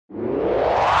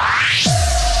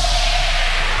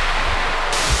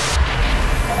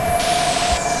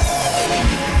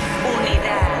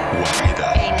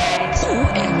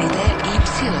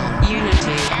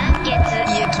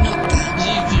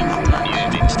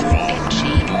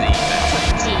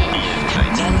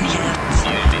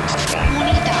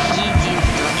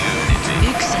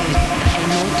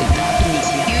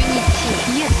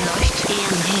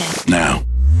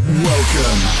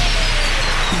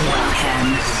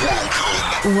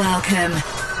Welcome.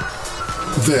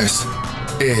 This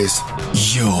is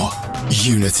your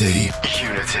Unity.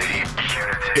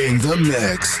 In the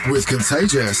mix with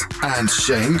Contagious and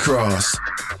Shane Cross.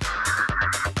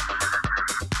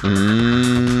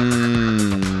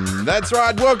 That's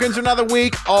right. Welcome to another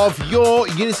week of your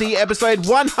Unity episode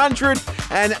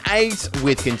 108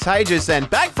 with Contagious and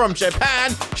back from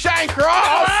Japan, Shane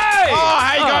Cross. Hey! Oh,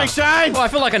 how you going, Shane? Well, I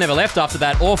feel like I never left after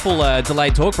that awful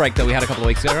delayed talk break that we had a couple of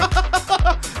weeks ago.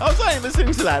 I was only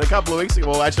listening to that a couple of weeks ago,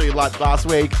 well, actually like last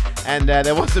week, and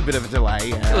there was a bit of a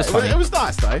delay. It was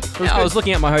nice, though. I was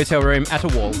looking at my hotel room at a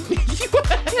wall.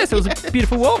 Yes, it was a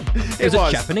beautiful wall. It was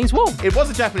a Japanese wall. It was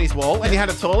a Japanese wall, and you had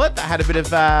a toilet that had a bit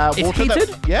of water. It's heated?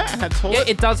 It had a toilet.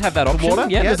 Yeah, it does have that option. Water?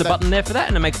 Yeah, there's a button there for that,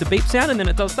 and it makes a beep sound, and then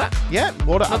it does that. Yeah,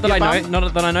 water. Not that I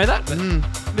know that, but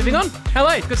moving on. Hello,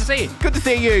 it's good to see you. Good to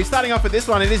see you. Starting off with this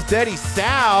one, it is Dirty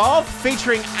South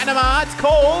featuring ANIMA. It's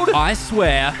called I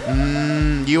Swear.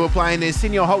 You were playing this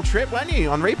in your whole trip, weren't you?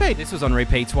 On repeat. This was on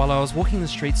repeat while I was walking the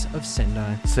streets of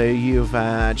Sendai. So you've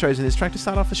chosen this track to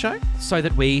start off the show? So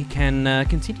that we can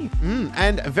continue.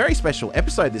 And a very special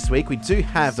episode this week. We do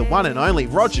have the one and only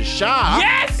Roger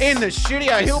Shah in the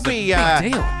studio. He'll be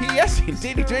big deal. Yes,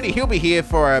 indeed. He'll be here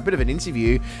for a bit of an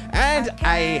interview and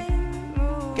a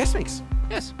guest mix.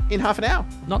 Yes. In half an hour.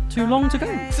 Not too long to go.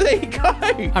 There you go.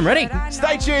 I'm ready.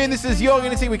 Stay tuned. This is Your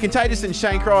Unity with Contagious and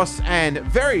Shane Cross, and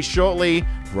very shortly,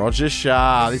 Roger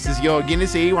Shah. This is Your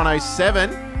Unity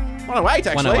 107. 108,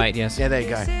 actually. 108, yes. Yeah, there you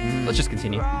go. Let's just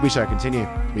continue. We shall continue.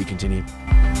 We continue.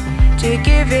 To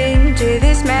give in to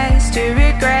this mess, to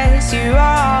regress, you are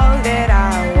all that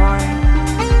I want.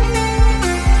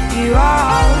 You are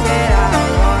all that I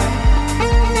want.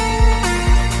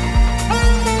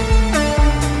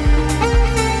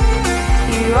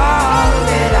 You are all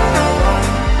that I want.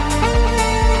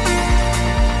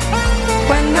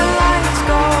 When the lights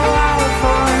go out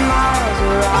for miles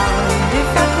around,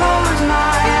 if I close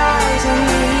my eyes in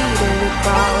the heat of the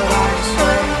crowd, I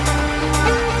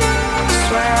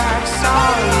swear I saw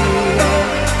you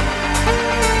there.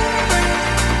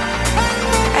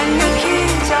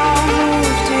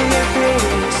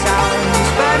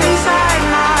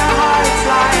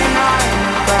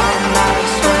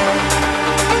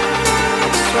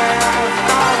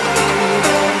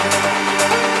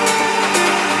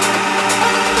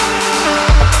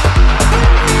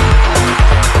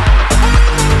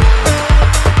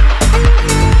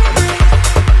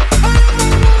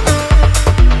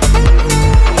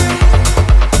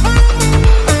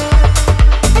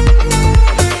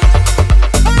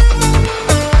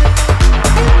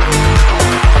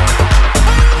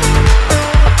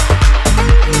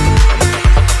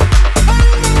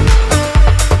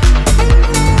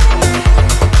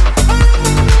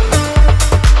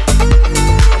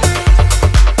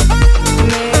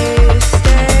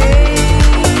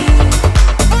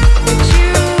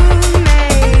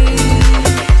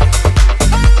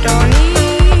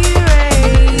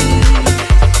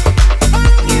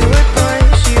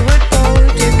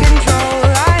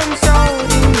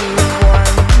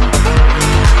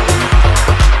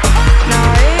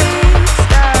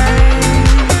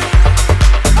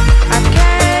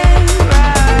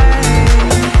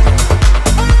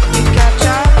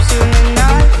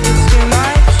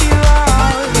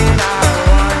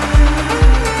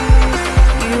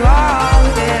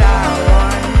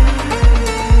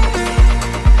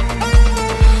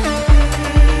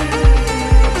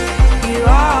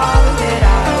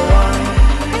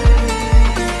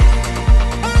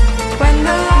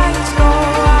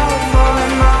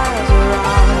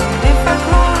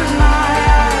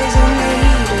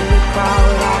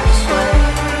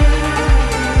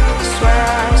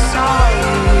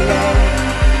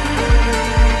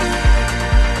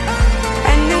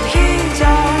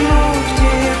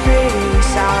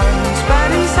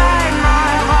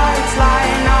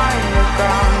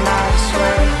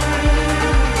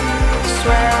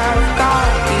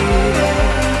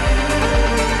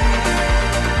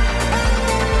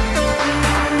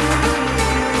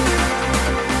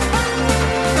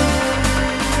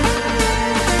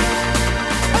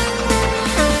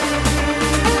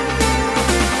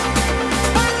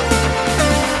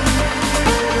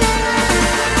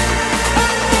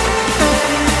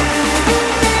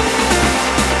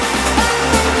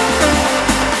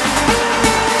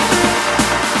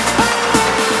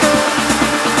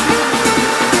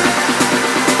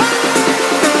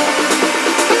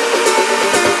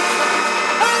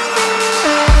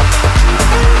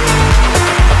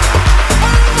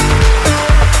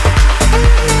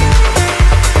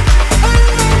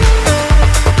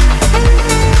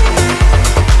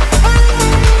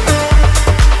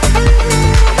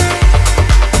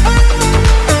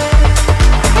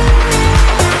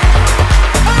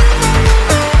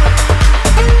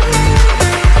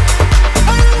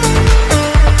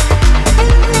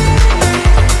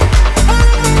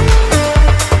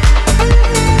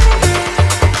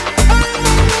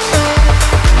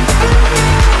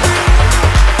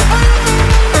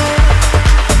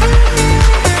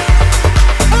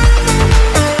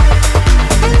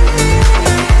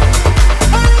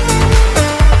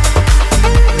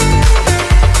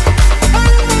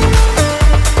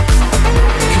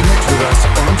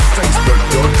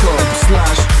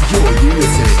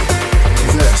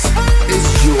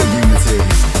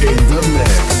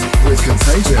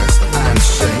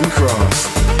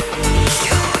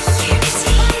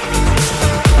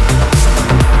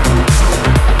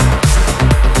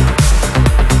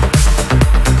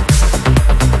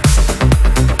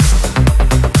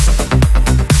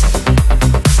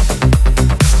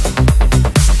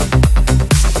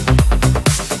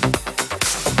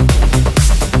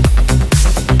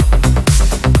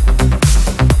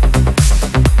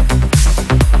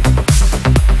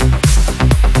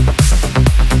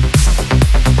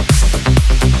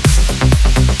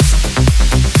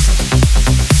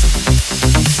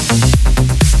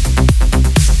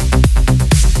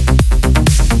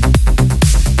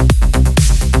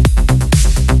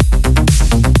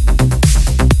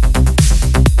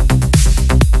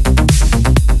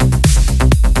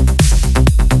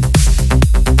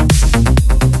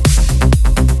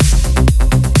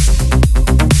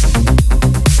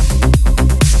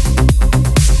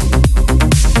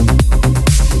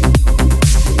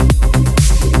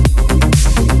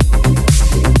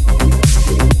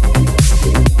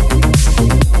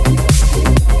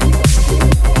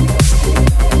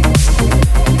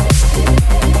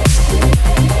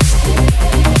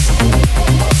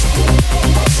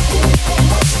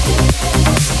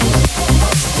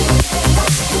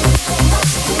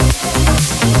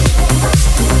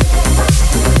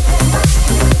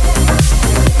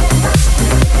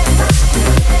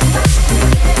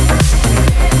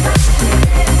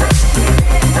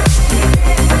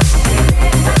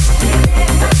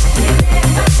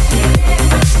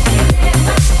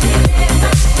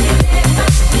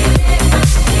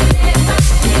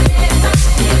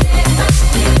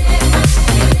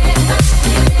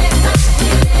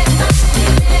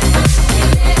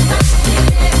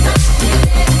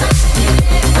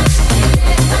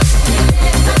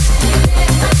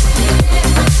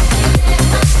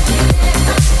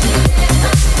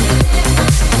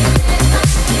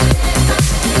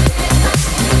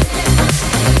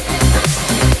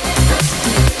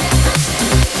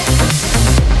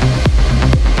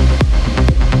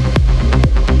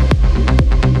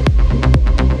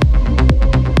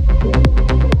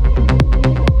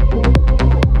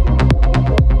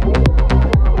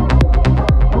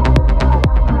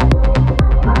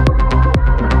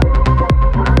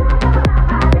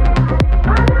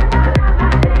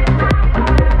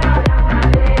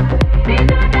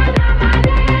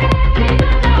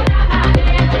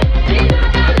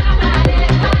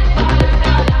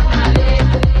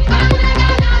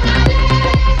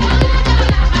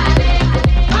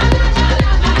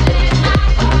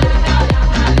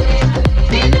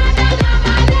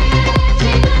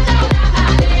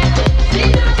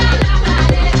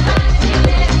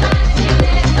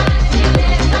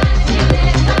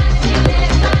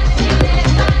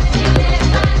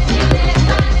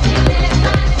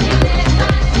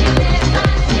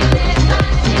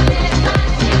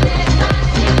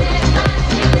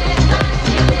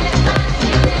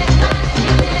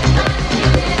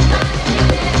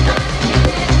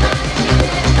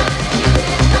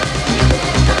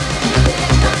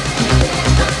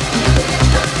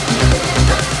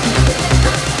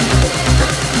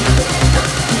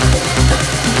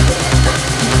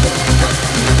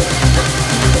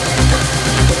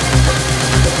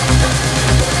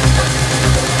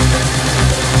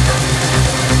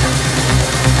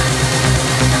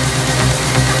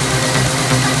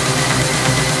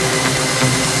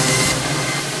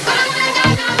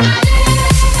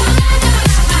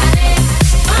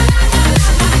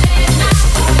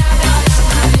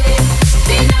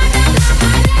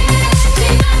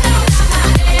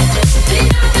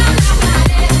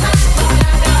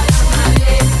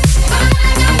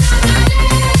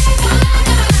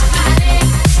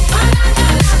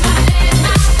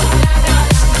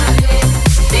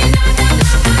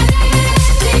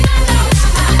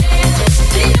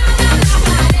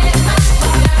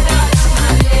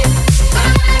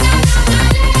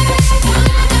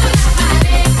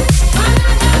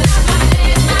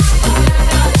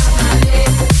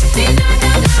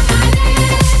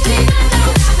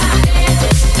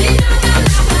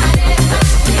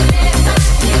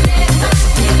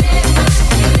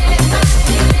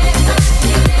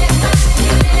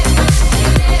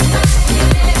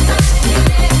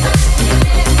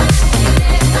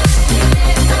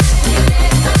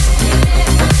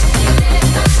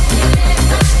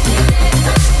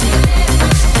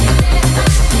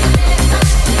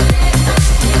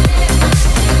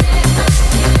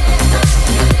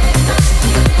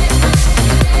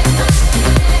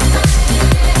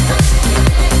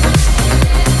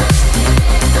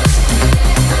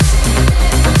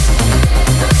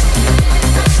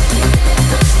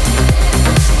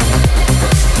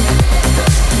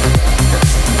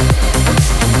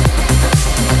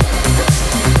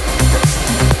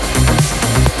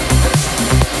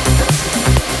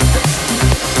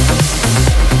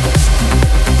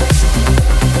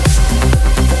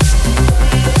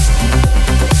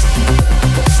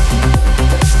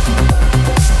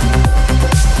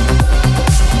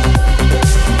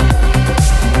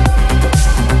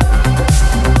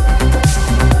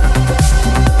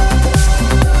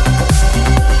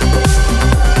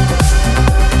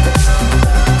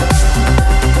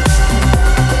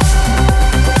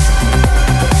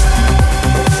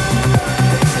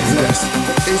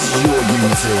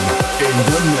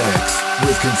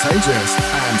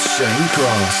 Shane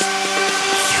Cross.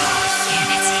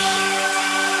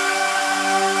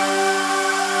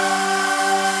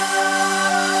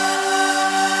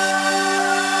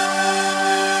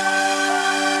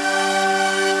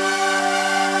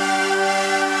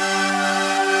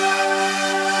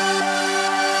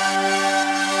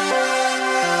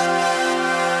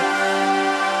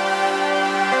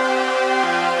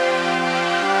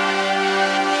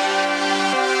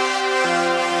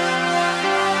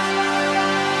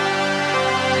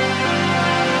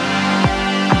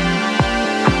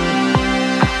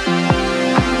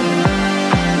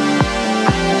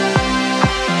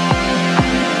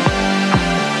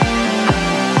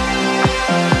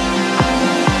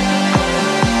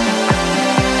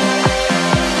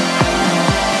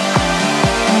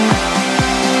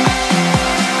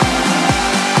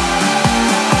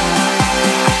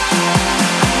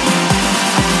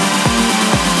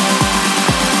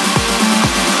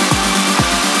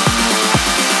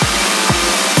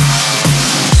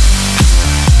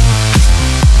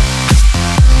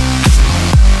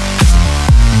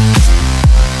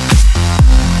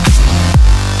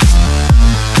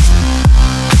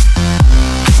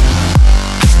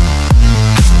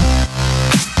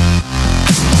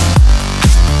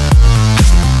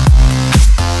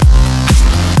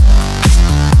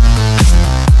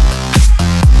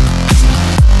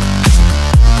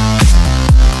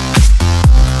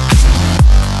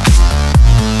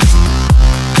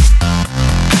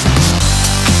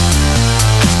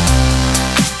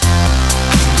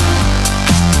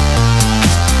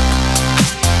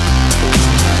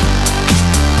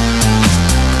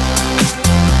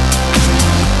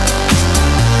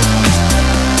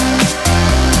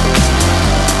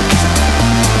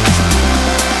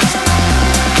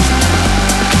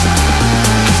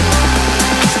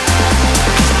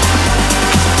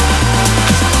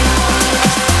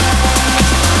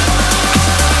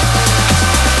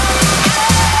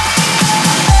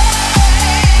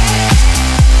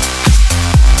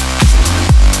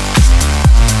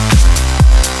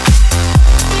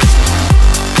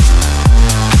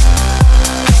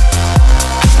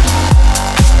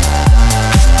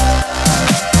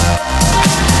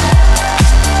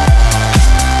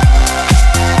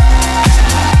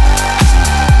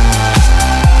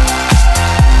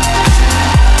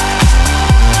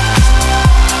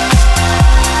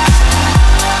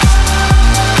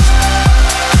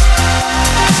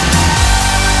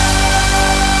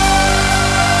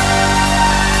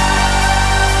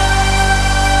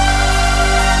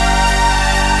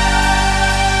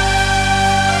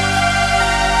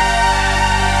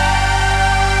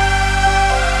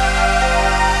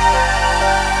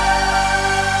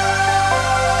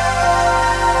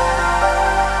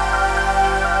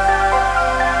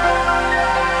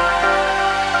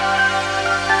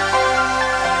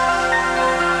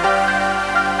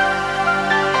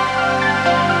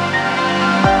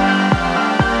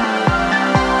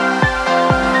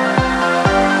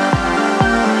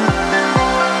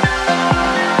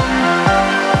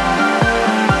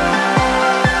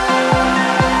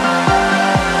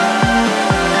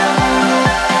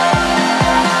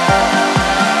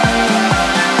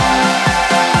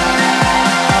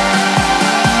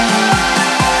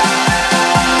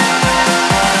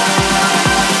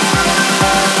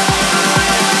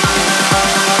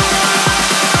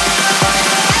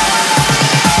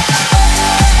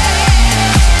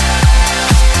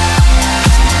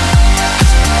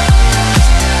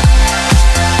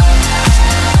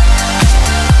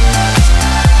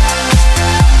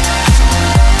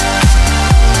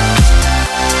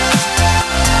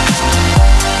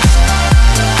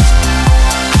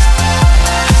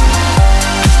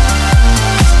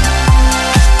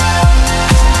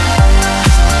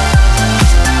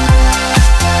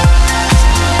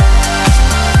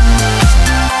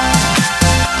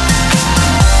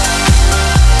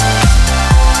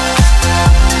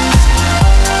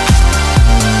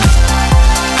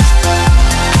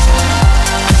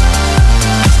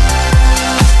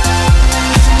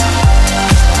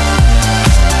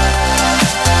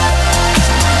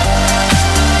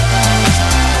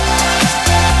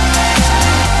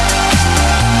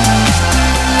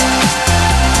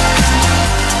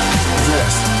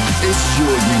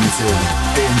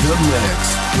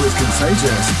 with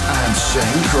Contagious and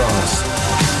Shane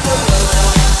Cross.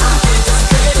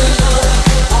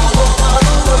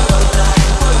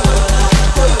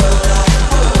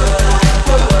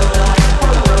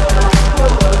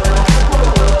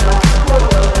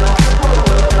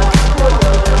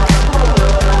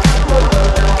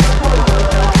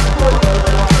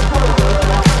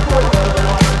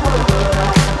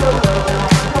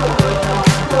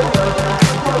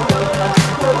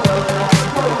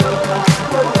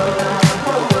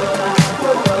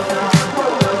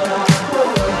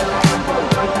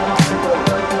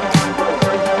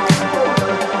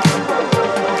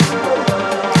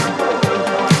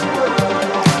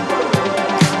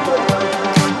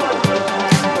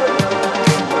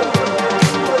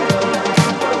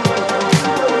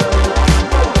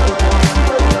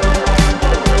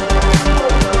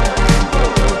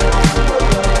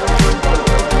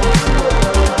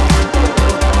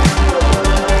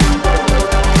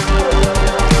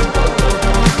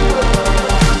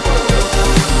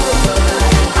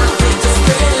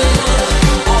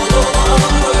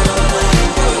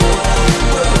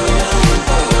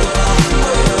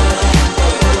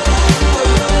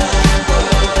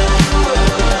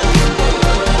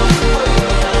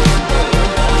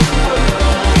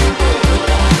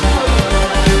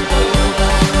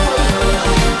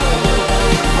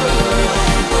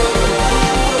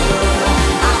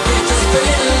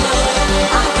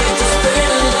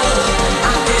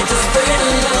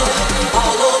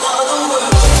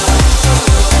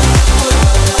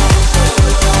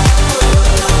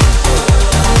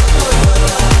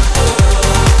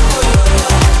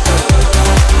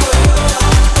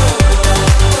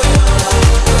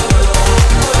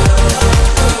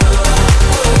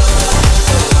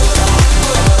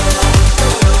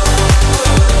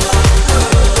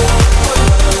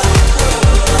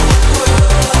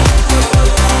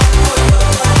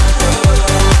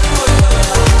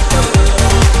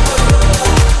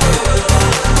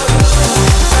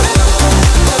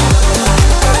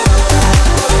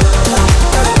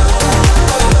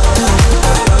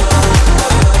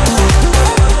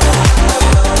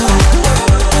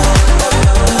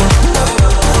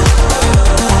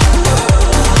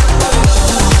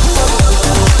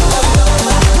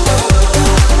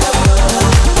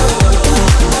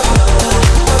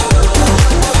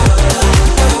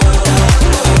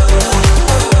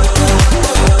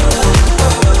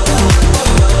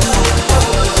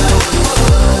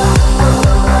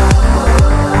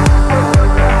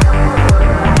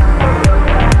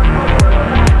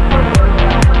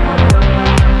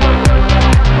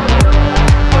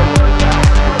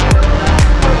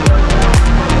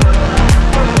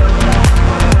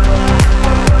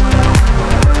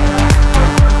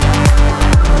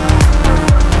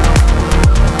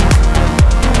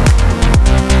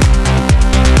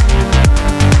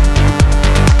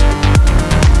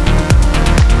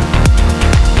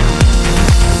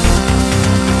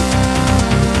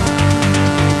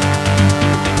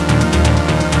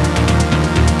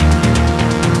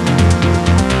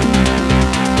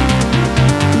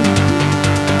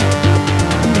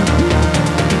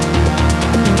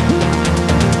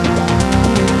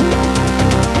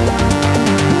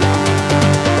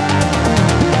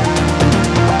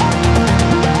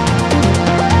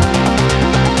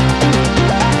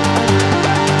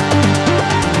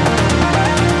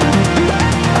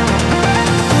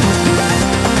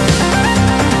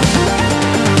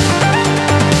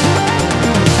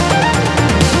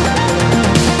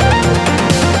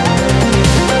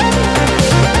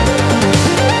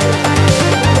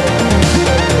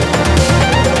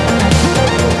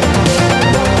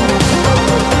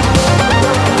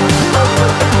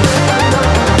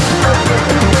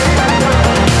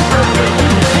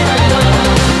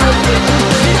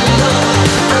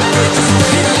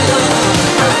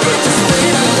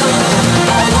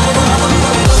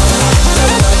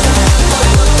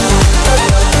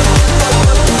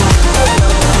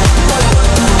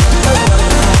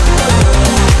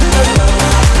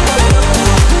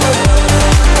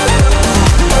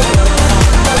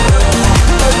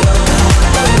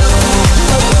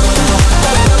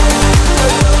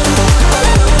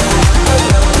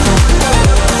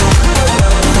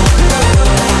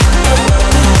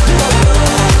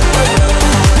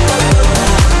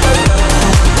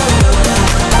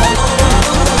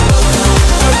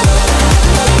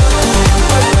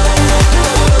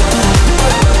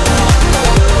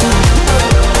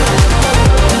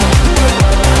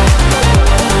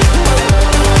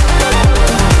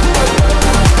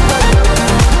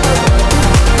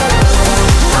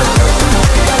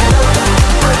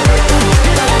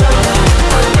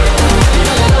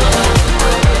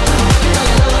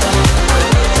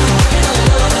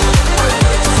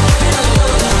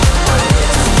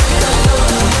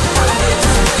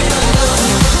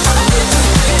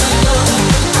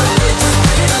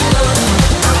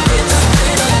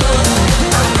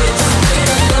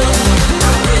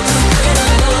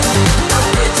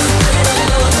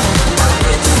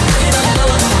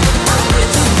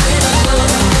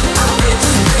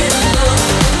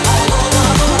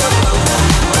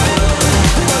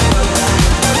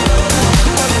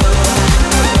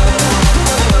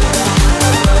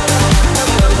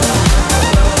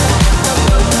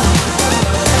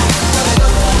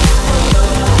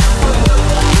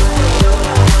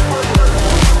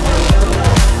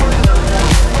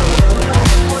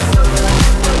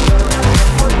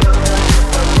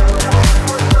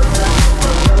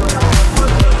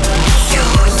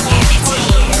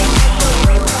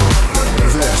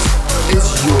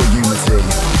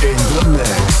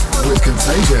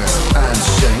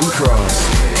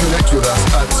 us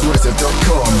at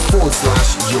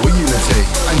twitter.com/yourunity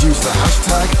and use the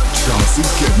hashtag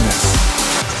ChancyGoodness.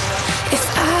 If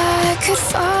I could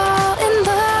fall in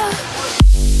love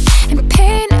and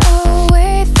paint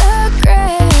away the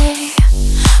gray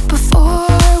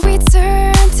before we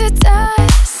turn to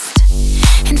dust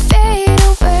and fade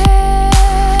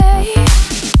away.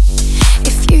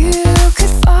 If you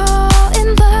could fall in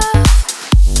love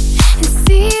and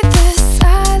see the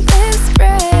silence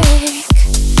break,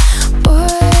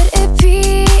 would it be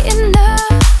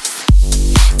enough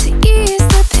to ease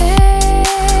the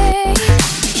pain?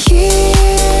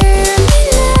 Hear me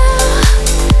now,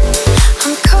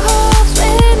 I'm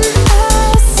calling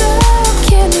out, so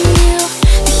can you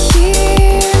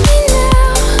hear me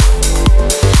now?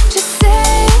 Just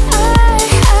say I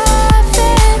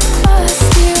haven't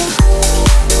lost you.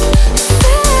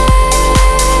 Say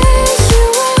you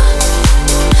will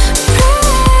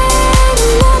pray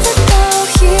never go.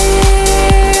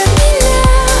 Hear me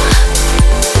now.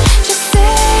 Just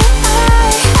say I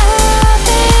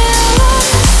haven't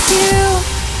lost you.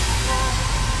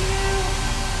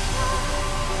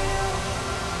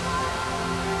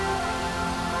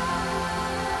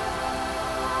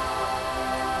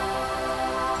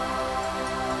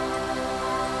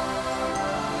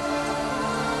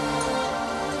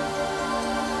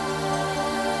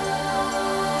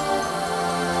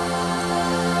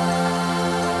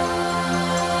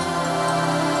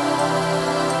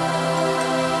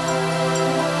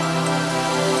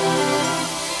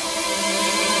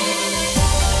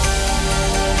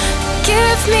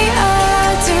 Give me a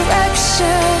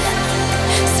direction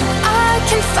so I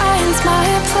can find my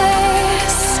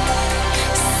place.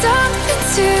 Something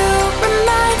to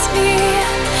remind me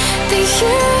that you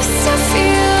still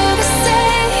feel the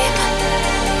same.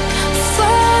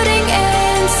 Floating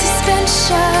in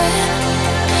suspension,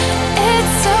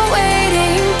 it's a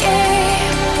waiting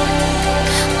game.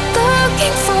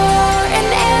 Looking for an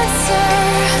answer,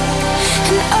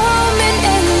 an omen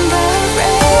in the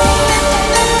rain.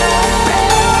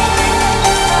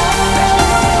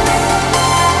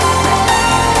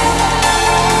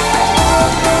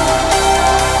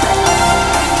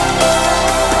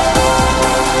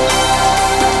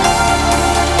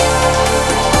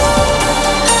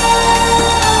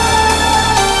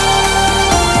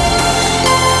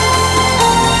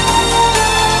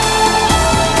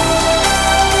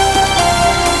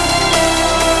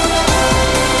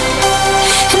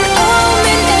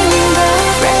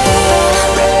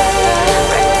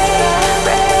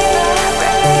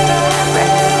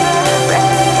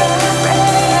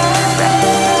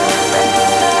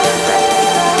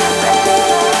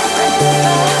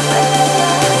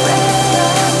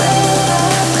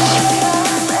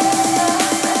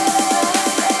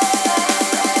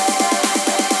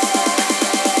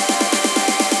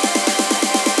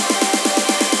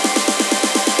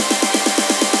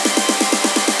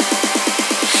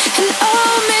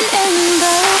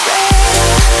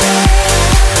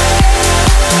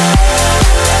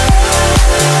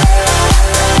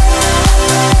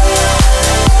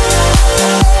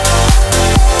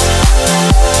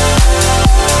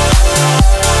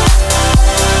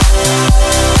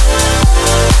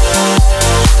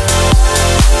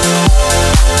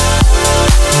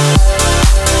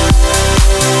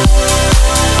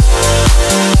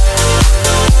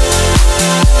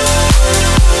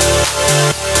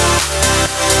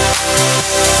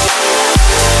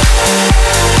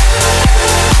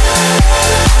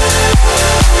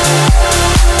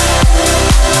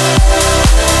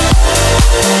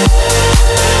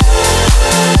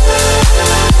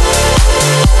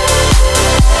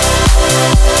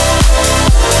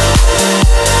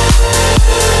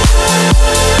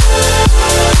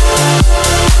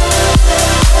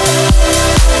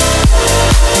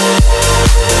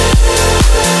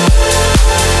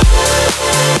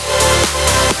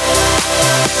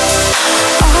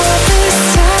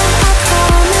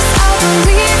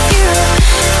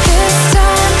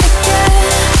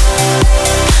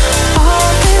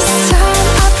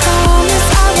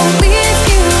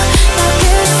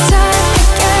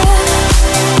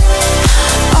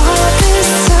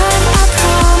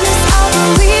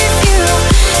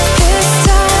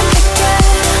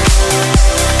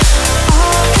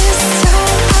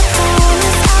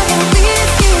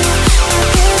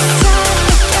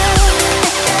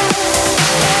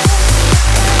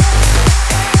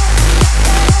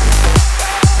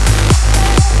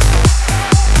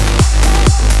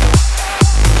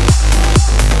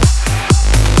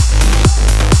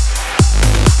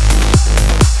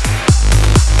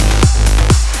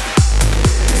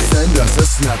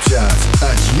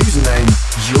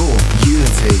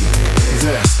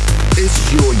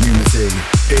 is your Unity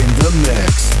in the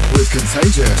mix with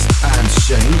Contagious and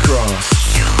Shane Cross.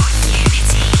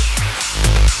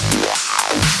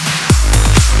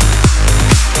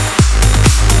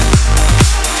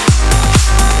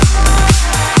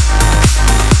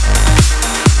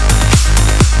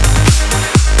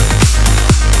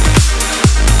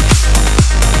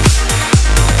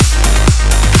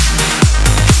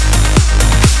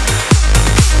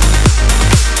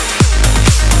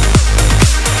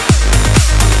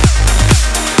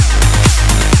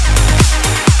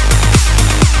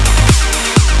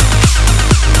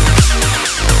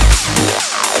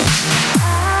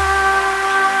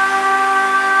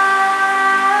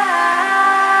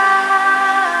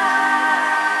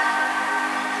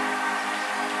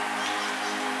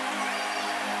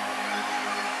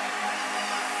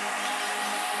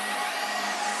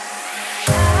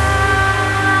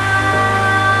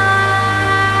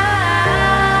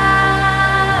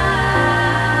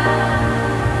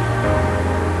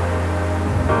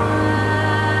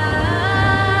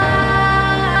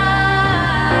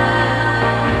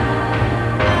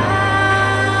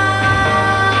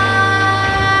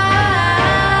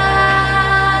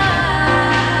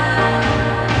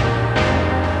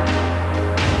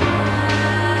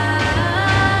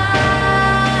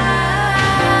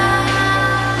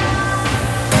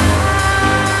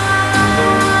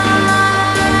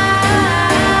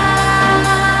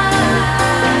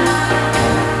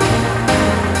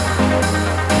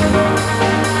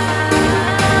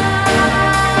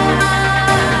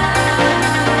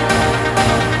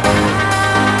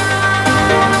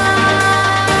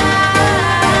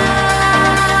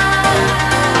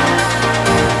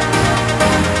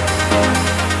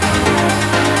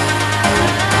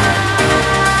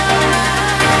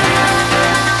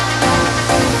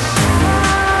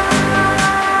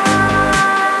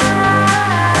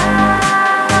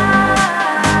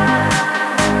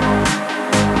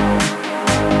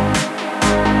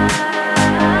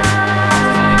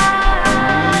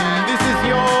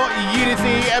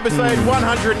 Episode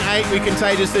 108 with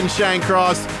Contagious and Shane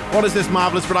Cross. What is this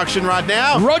marvellous production right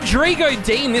now? Rodrigo,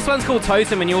 Deem. This one's called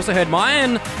Totem, and you also heard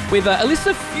Myon with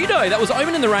Alissa, Feudo. That was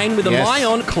Omen in the Rain with a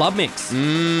Myon club mix.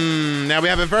 Now we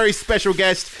have a very special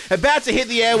guest about to hit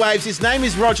the airwaves. His name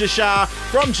is Roger Shah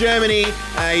from Germany.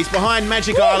 He's behind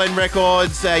Magic Island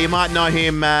Records. You might know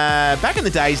him back in the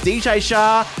days, DJ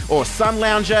Shah or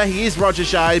Sunlounger. He is Roger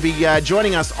Shah. He'll be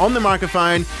joining us on the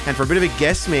microphone and for a bit of a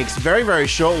guest mix very, very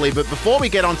shortly. But before we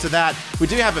get onto that, we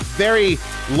do have a very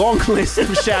long list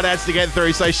of shout-outs to get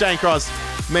through. So Shane Cross,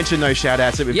 mention those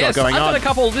shout-outs that we've got going on. I've got a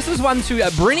couple. This is one to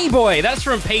Brinny Boy. That's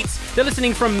from Pete's. They're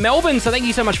listening from Melbourne, so thank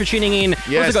you so much for tuning in.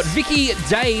 Yes. Also got Vicky,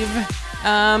 Dave,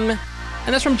 and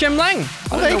that's from Jem Lang.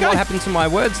 I don't know what happened to my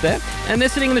words there. And they're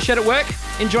sitting in the shed at work,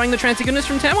 enjoying the trancy goodness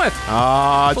from Tamworth.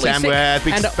 Oh, Fully Tamworth.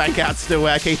 sick. Big spank outs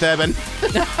to Keith Urban.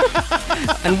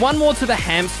 And one more to the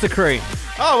Hamster crew.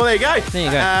 Oh, well, there you go. There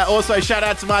you go. Also, shout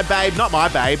out to my babe. Not my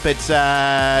babe, but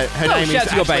her name is shout out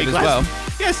to your Ashley babe as well.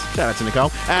 Yes, shout out to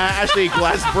Nicole. Ashley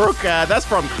Glasbrook. That's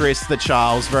from Chris the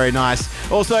Charles. Very nice.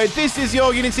 Also, this is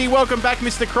your Unity. Welcome back,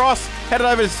 Mr. Cross. Headed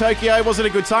over to Tokyo. Was it a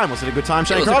good time? Was it a good time,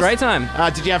 Shane It was Cross? a great time.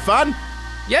 Did you have fun?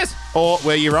 Yes. Or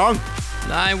were you wrong?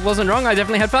 I wasn't wrong. I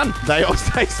definitely had fun. They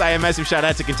also say a massive shout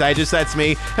out to Contagious. That's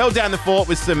me. Held down the fort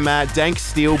with some dank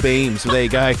steel beams. Well, there you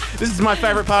go. This is my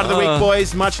favourite part of the week,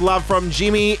 boys. Much love from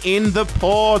Jimmy in the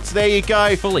port. There you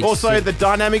go. Also, the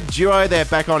dynamic duo. They're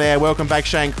back on air. Welcome back,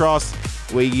 Shane Cross.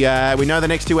 We know the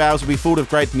next 2 hours will be full of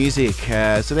great music.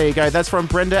 So there you go. That's from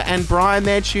Brenda and Brian.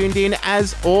 They're tuned in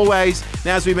as always.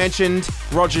 Now, as we mentioned,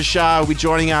 Roger Shah will be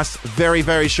joining us very,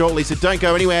 very shortly. So don't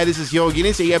go anywhere. This is your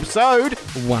Unity episode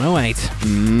 108.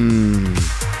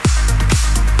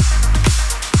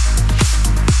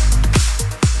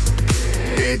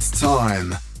 It's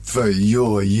time for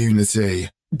your Unity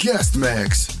guest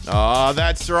mix. Oh,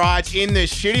 that's right. In the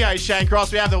studio, Shane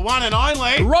Cross, we have the one and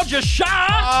only Roger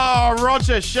Shah. Oh,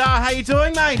 Roger Shah. How you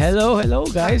doing, mate? Hello,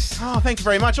 guys. Oh, thank you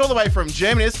very much. All the way from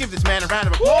Germany. Let's give this man a round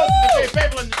of applause. There's a few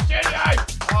people in the studio.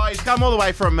 Oh, he's come all the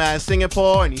way from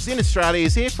Singapore, and he's in Australia.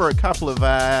 He's here for a couple of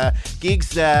gigs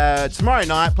tomorrow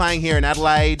night, playing here in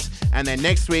Adelaide, and then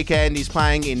next weekend he's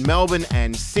playing in Melbourne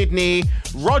and Sydney.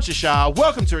 Roger Shah,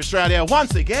 welcome to Australia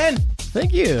once again.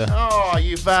 Thank you. Oh,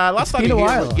 you've last time been you a were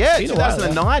while. here, It's been a while,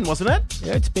 2009, wasn't it?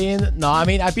 Yeah, it's been... No, I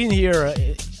mean, I've been here,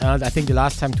 I think the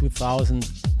last time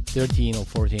 2013 or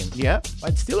 14. Yeah.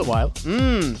 But it's still a while.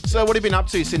 So what have you been up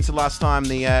to since the last time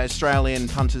the Australian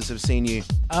punters have seen you?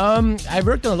 I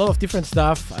worked on a lot of different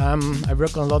stuff. I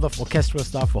worked on a lot of orchestral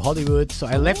stuff for Hollywood. So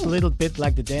I left a little bit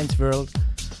like the dance world.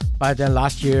 But then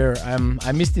last year,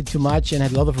 I missed it too much and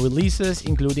had a lot of releases,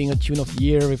 including a Tune of the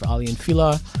Year with Ali and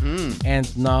Fila.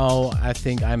 And now I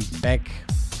think I'm back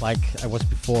like I was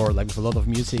before, like with a lot of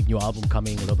music, new album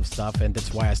coming, a lot of stuff. And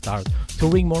that's why I start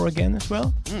touring more again as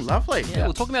well. Lovely. Yeah,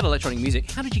 well, talking about electronic music,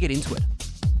 how did you get into it?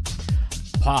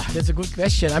 That's a good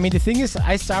question. I mean, the thing is,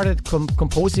 I started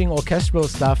composing orchestral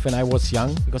stuff when I was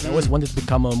young because I always wanted to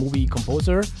become a movie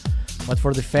composer. But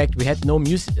for the fact we had no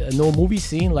movie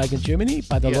scene like in Germany,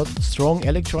 but a lot strong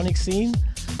electronic scene,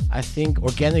 I think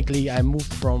organically I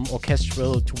moved from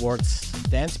orchestral towards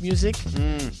dance music.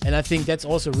 And I think that's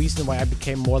also a reason why I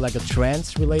became more like a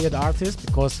trance-related artist,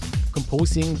 because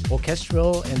composing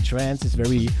orchestral and trance is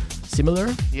very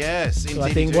similar. Yes, so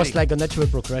I think it was like a natural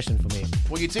progression for me.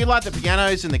 Well, you do like the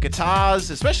pianos and the guitars,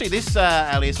 especially this,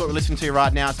 Alice, what we're listening to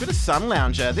right now. It's a bit of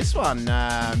Sunlounger. This one,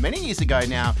 many years ago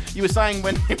now. You were saying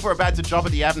when you were about to drop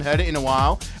it, you haven't heard it in a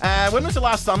while. When was the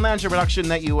last Sunlounger production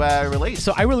that you released?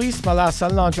 So I released my last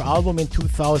Sunlounger album in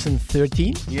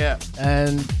 2013. Yeah.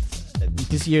 And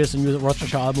this year's a new Roger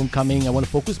Shah album coming. I want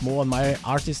to focus more on my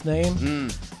artist name.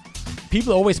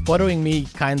 People always bothering me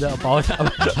kind of about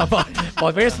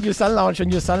where's the new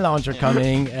Sunlounger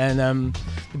coming. And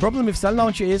the problem with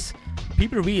Sunlounger is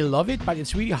people really love it, but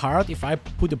it's really hard if I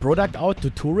put a product out to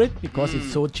tour it because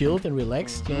it's so chilled and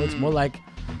relaxed. You know, it's more like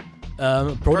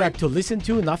a product to listen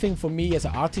to, nothing for me as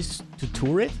an artist to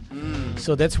tour it.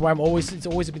 So that's why it's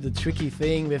always a bit a tricky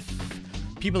thing with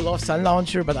people love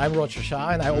Sunlounger, but I'm Roger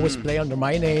Shah and I always play under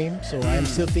my name. So I'm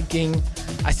still thinking,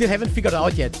 I still haven't figured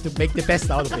out yet to make the best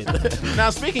out of it.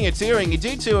 Now, speaking of touring, you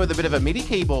do tour with a bit of a MIDI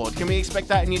keyboard. Can we expect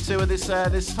that in your tour this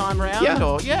time around? Yeah.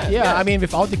 Or, yeah. I mean,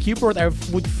 without the keyboard, I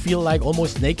would feel like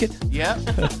almost naked. Yeah.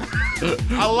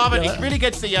 I love it. It really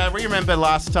gets the... we remember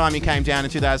last time you came down in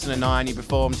 2009, you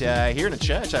performed here in a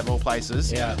church, of all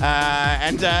places. Yeah.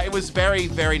 And it was very,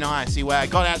 very nice. You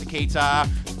got out the guitar,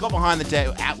 got behind the deck,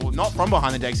 well, not from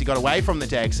behind the decks, you got away from the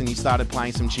decks and you started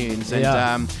playing some tunes.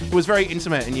 And it was very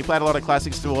intimate and you played a lot of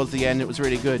classics towards the end. It was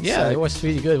really good. Yeah, it was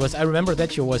really good. I remember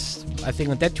that show I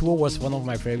think that tour was one of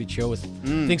my favorite shows.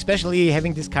 I think especially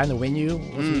having this kind of venue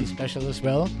was really special as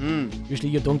well. Usually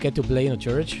you don't get to play in a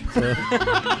church. So.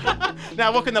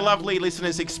 Now, what can the lovely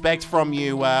listeners expect from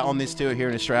you on this tour here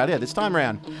in Australia this time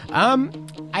around?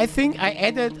 I think I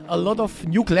added a lot of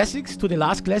new classics to the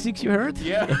last classics you heard.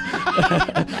 Yeah.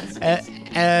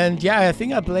 And yeah, I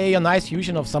think I play a nice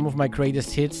fusion of some of my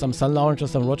greatest hits, some Sunlounger,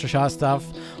 some Roger Shah stuff,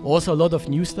 also a lot of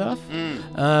new stuff.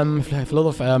 I have a lot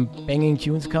of banging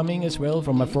tunes coming as well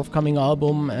from my forthcoming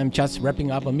album. I'm just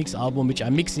wrapping up a mix album, which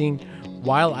I'm mixing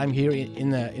while I'm here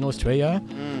in Australia.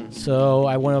 So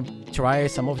I want to try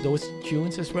some of those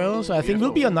tunes as well. So I think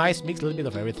it'll be a nice mix, a little bit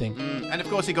of everything. And of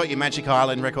course you got your Magic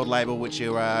Island record label, which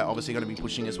you're obviously going to be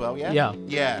pushing as well, yeah?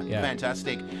 Yeah,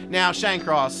 fantastic. Now, Shane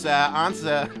Cross,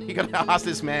 you got to ask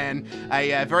this man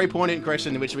a very poignant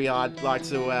question, which we like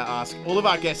to ask all of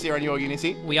our guests here on Your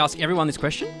Unity. We ask everyone this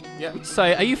question. Yeah. So,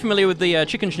 are you familiar with the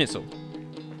chicken schnitzel?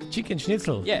 Chicken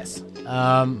schnitzel? Yes.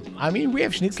 I mean, we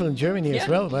have schnitzel in Germany as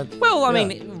well, but... Well, I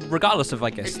mean, regardless of,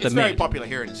 I guess, it's very popular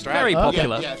here in Australia. Very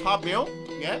popular. Yeah, pub meal.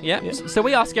 Yeah. So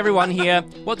we ask everyone here,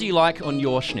 what do you like on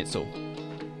your schnitzel?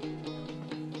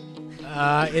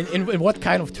 In what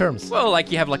kind of terms? Well,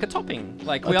 like you have like a topping.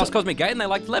 Like we asked Cosmic Gate and they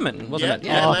liked lemon, wasn't it?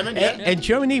 Yeah, lemon, In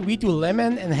Germany, we do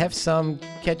lemon and have some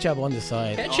ketchup on the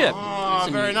side. Ketchup. Oh,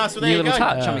 very nice. Well, there New you little go.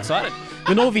 touch. I'm excited.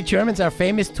 You know, we Germans are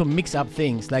famous to mix up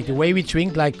things, like the way we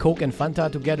drink like Coke and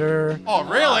Fanta together. Oh,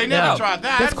 really? Never tried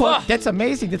that. That's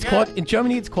amazing. That's called, in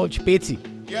Germany, it's called Spezi.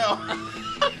 Yeah.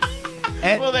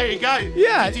 And well, there you go.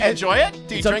 Yeah. Do you enjoy it?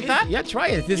 Do you drink that? Yeah, try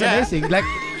it. It's amazing. Like,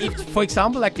 if, for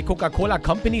example, like the Coca-Cola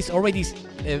company is already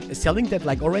selling that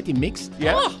like already mixed.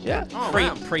 Yeah. Oh, yeah.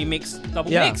 Oh, Pre-mixed,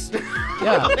 double Yeah. mixed.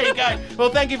 Yeah. There you go.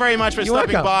 Well, thank you very much for You're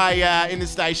stopping welcome. by in the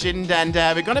station. And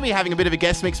we're going to be having a bit of a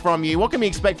guest mix from you. What can we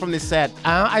expect from this set?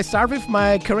 I start with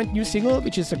my current new single,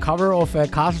 which is a cover of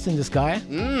Castles in the Sky.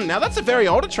 Now, that's a very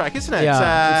older track, isn't it?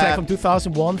 Yeah. It's like from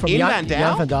 2001 from Jan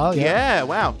van Daal. Yeah,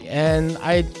 wow. And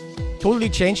I totally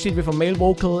changed it with a male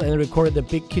vocal and recorded a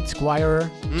big kids choir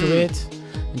to it.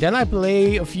 And then I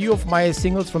play a few of my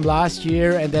singles from last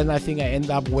year, and then I think I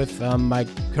end up with my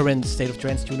current State of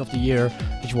Trance Tune of the Year,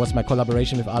 which was my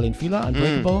collaboration with Ali and Fila,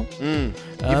 Unbreakable. You're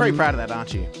very proud of that,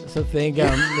 aren't you? So I think,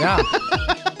 yeah.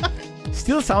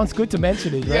 Still sounds good to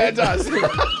mention it, right? Yeah, it does.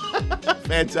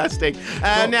 Fantastic.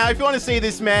 Now, if you want to see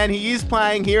this man, he is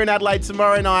playing here in Adelaide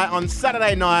tomorrow night on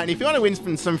Saturday night. And if you want to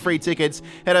win some free tickets,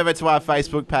 head over to our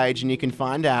Facebook page and you can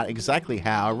find out exactly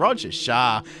how. Roger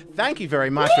Shah, thank you very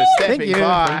much for stepping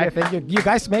by. Thank you. You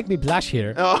guys make me blush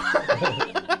here.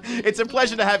 It's a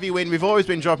pleasure to have you in. We've always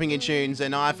been dropping in tunes,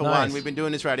 and I, for Nice. one, we've been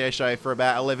doing this radio show for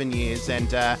about 11 years, and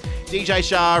DJ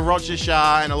Shah, Roger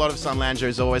Shah, and a lot of Sunlounger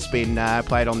has always been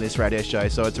played on this radio show,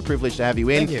 so it's a privilege to have you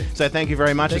in. Thank you. So thank you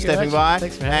very much Thank for you stepping very much. by.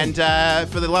 Thanks for having me. And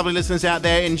for the lovely listeners out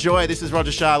there, enjoy. This is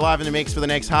Roger Shah live in the mix for the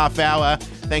next half hour.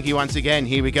 Thank you once again.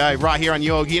 Here we go. Right here on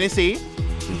Your Unity.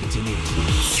 We continue.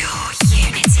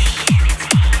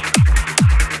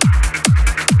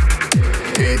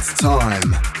 It's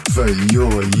time for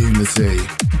Your Unity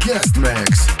Guest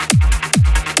Mix.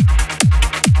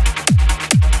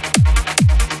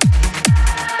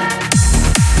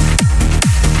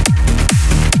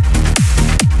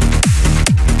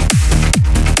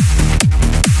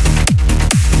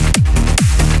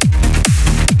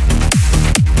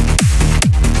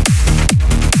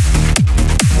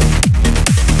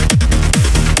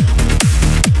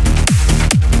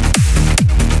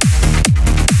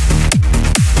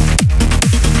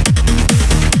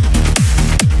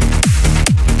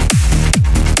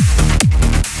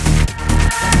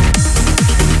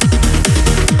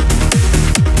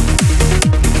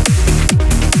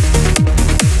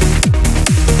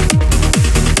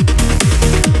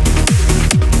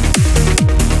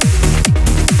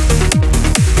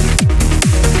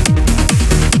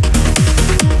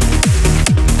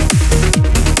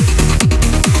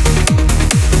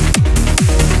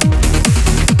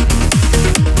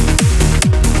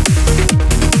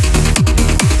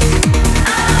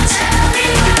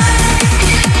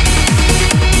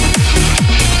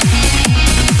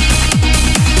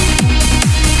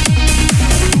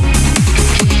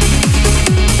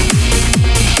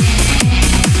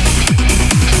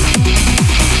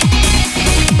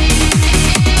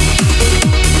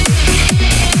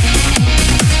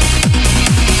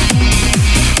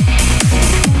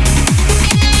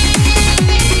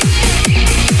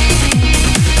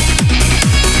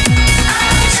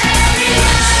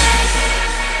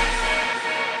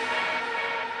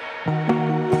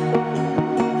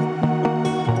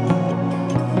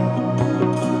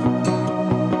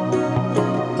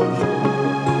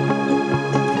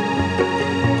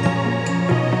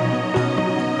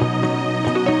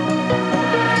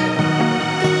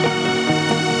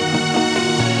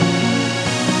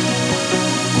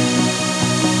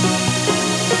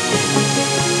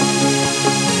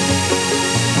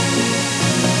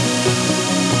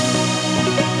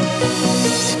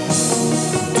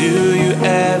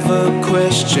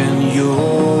 question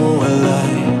your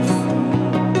life?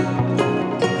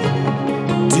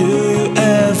 Do you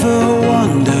ever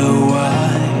wonder why?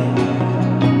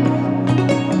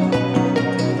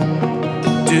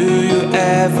 Do you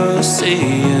ever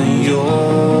see in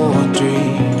your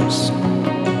dreams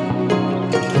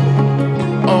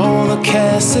all the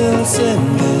castles in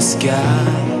the sky?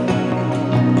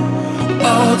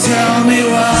 Oh, tell me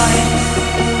why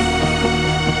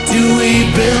do we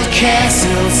build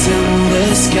castles in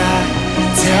the sky?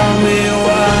 Tell me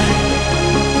why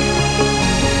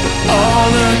all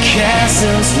the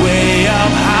castles way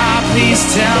up high. Please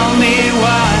tell me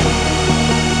why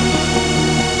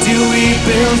do we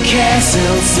build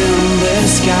castles in the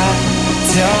sky?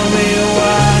 Tell me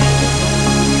why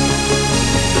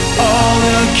all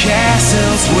the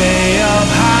castles way up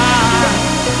high.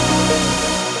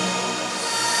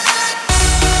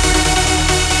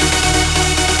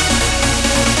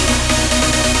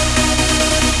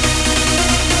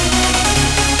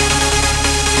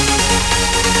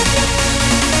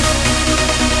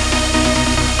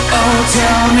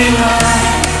 Tell me why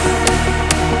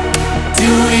do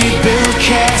we build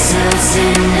castles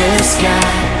in the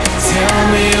sky? Tell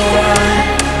me why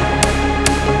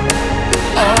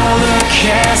all the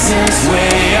castles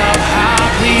way up high.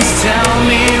 Please tell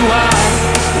me why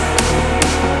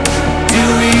do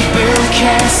we build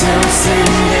castles in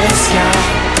the sky?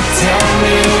 Tell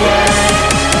me why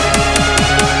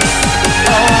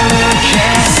all the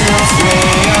castles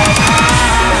way up high.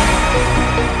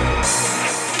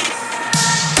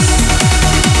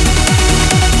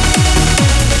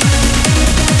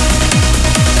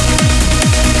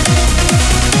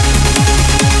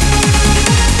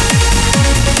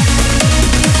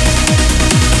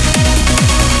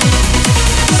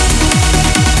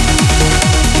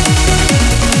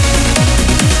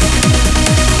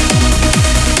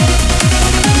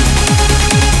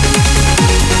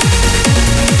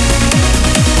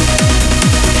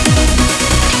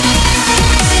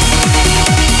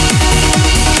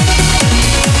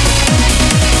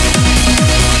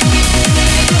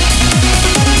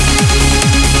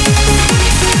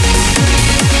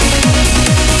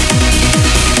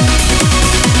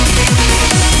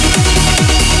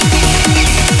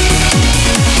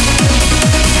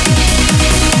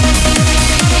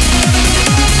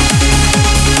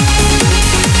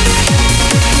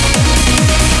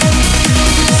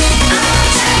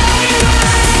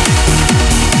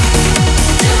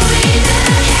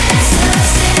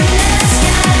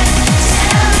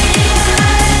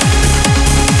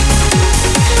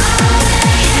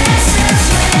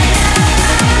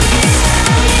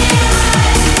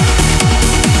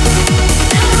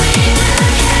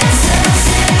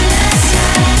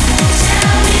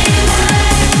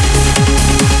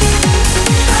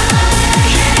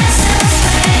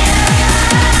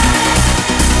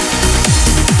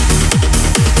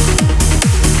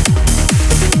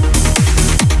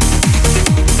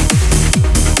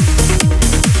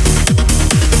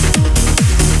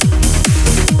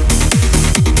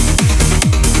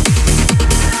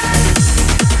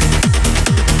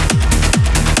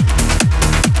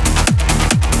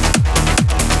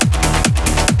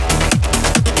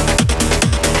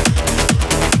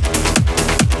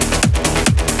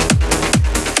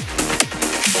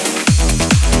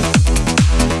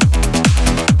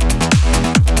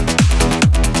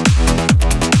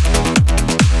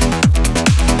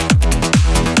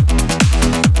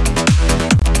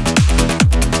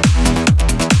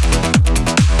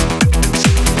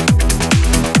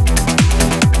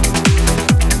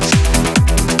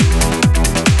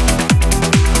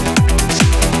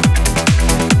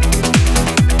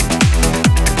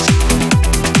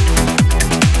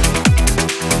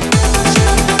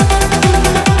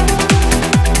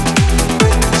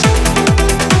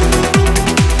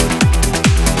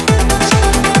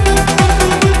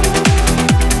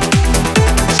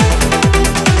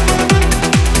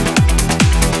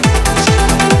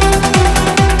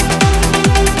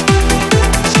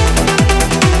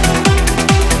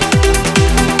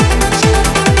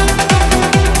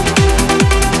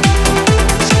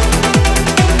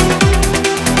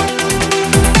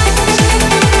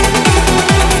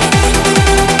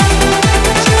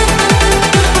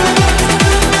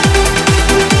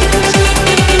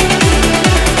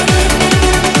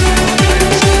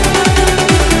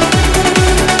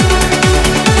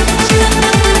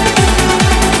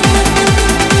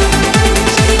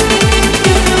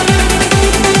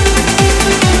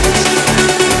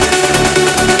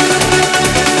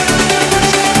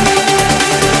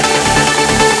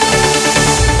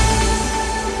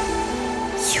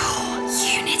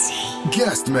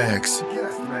 mix.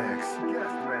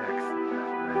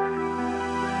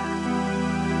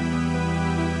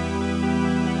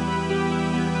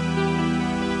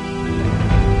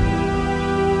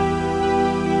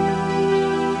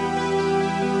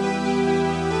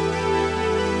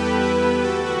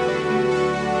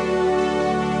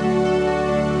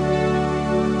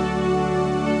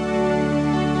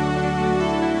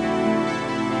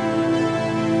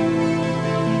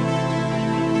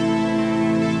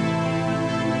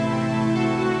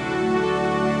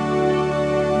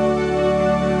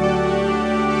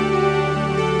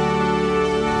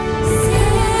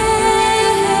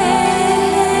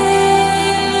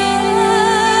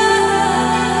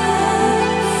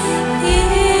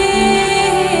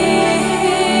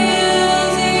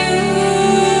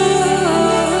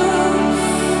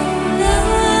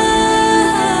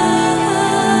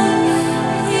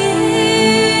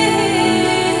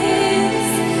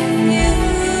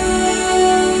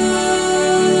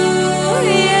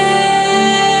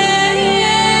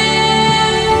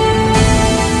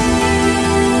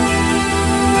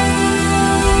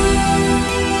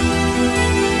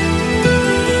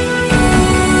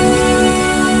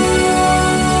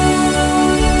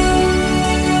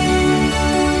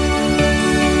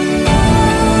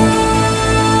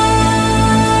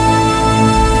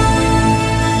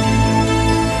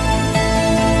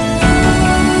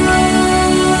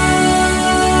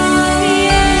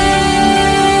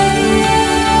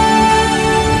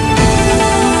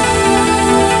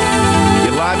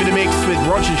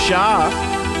 Shah.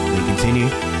 We continue.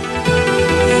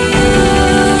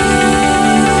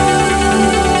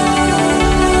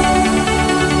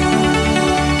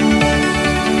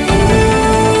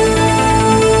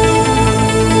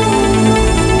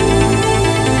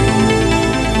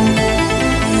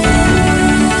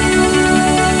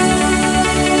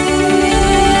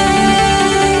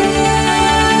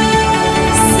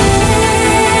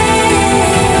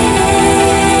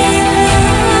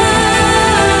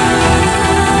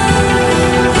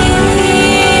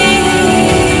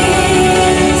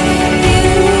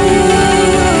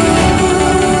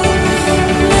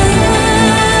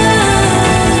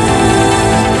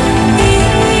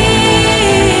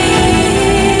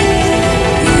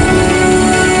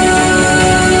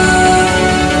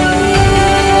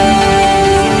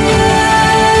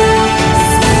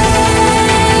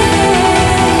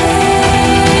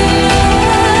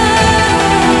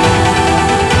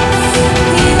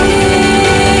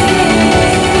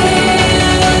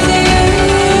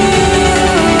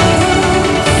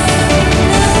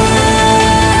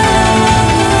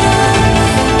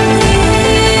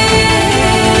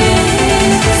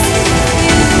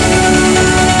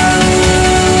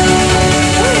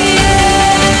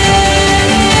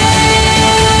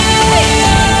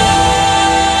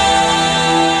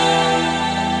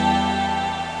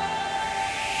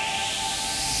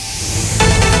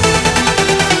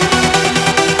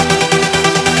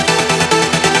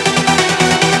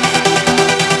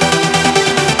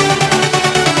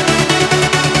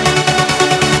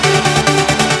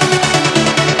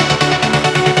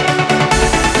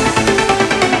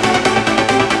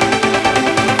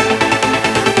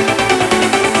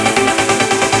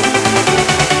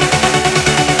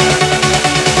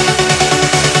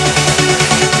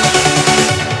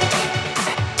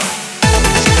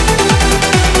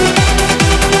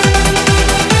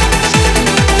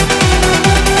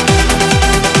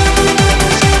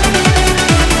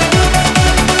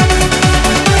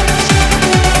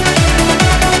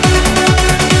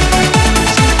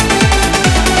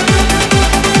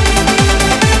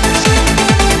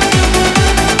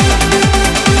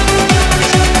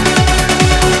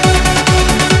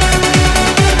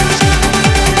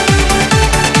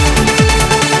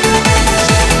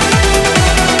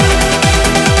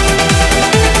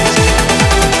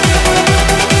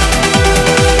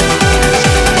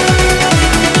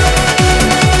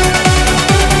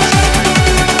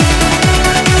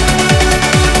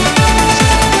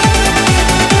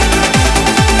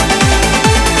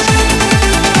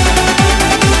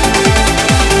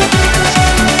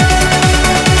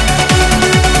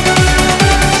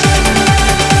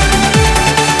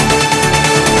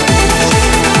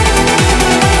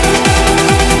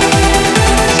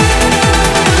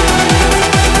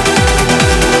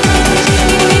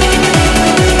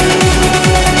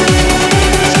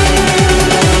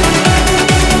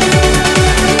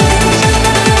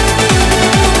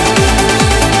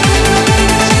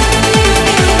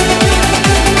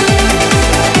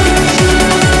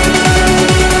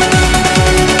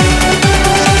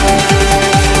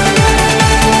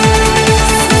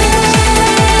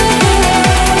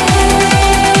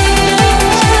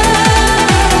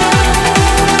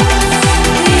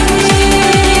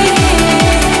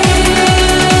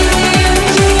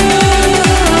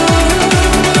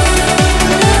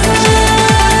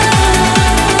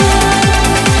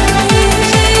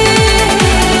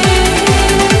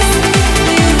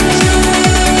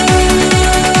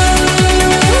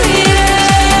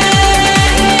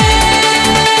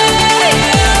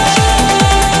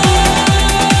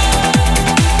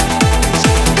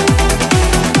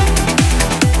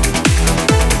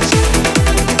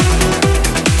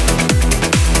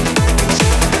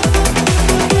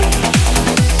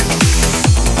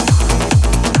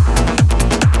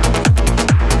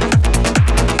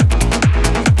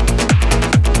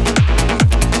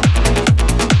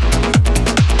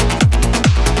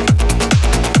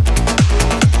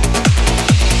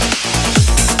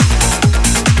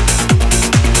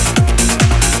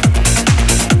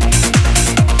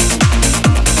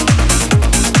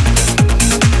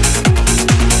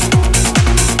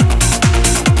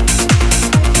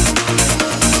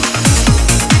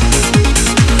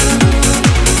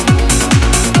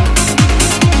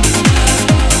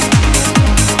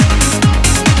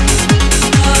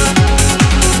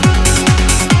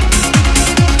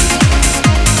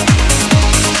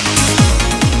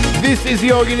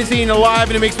 You're getting live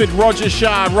in a mix with Roger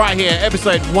Shah right here,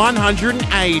 episode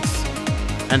 108.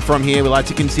 And from here, we like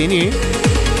to continue.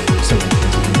 So,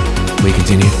 we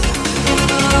continue.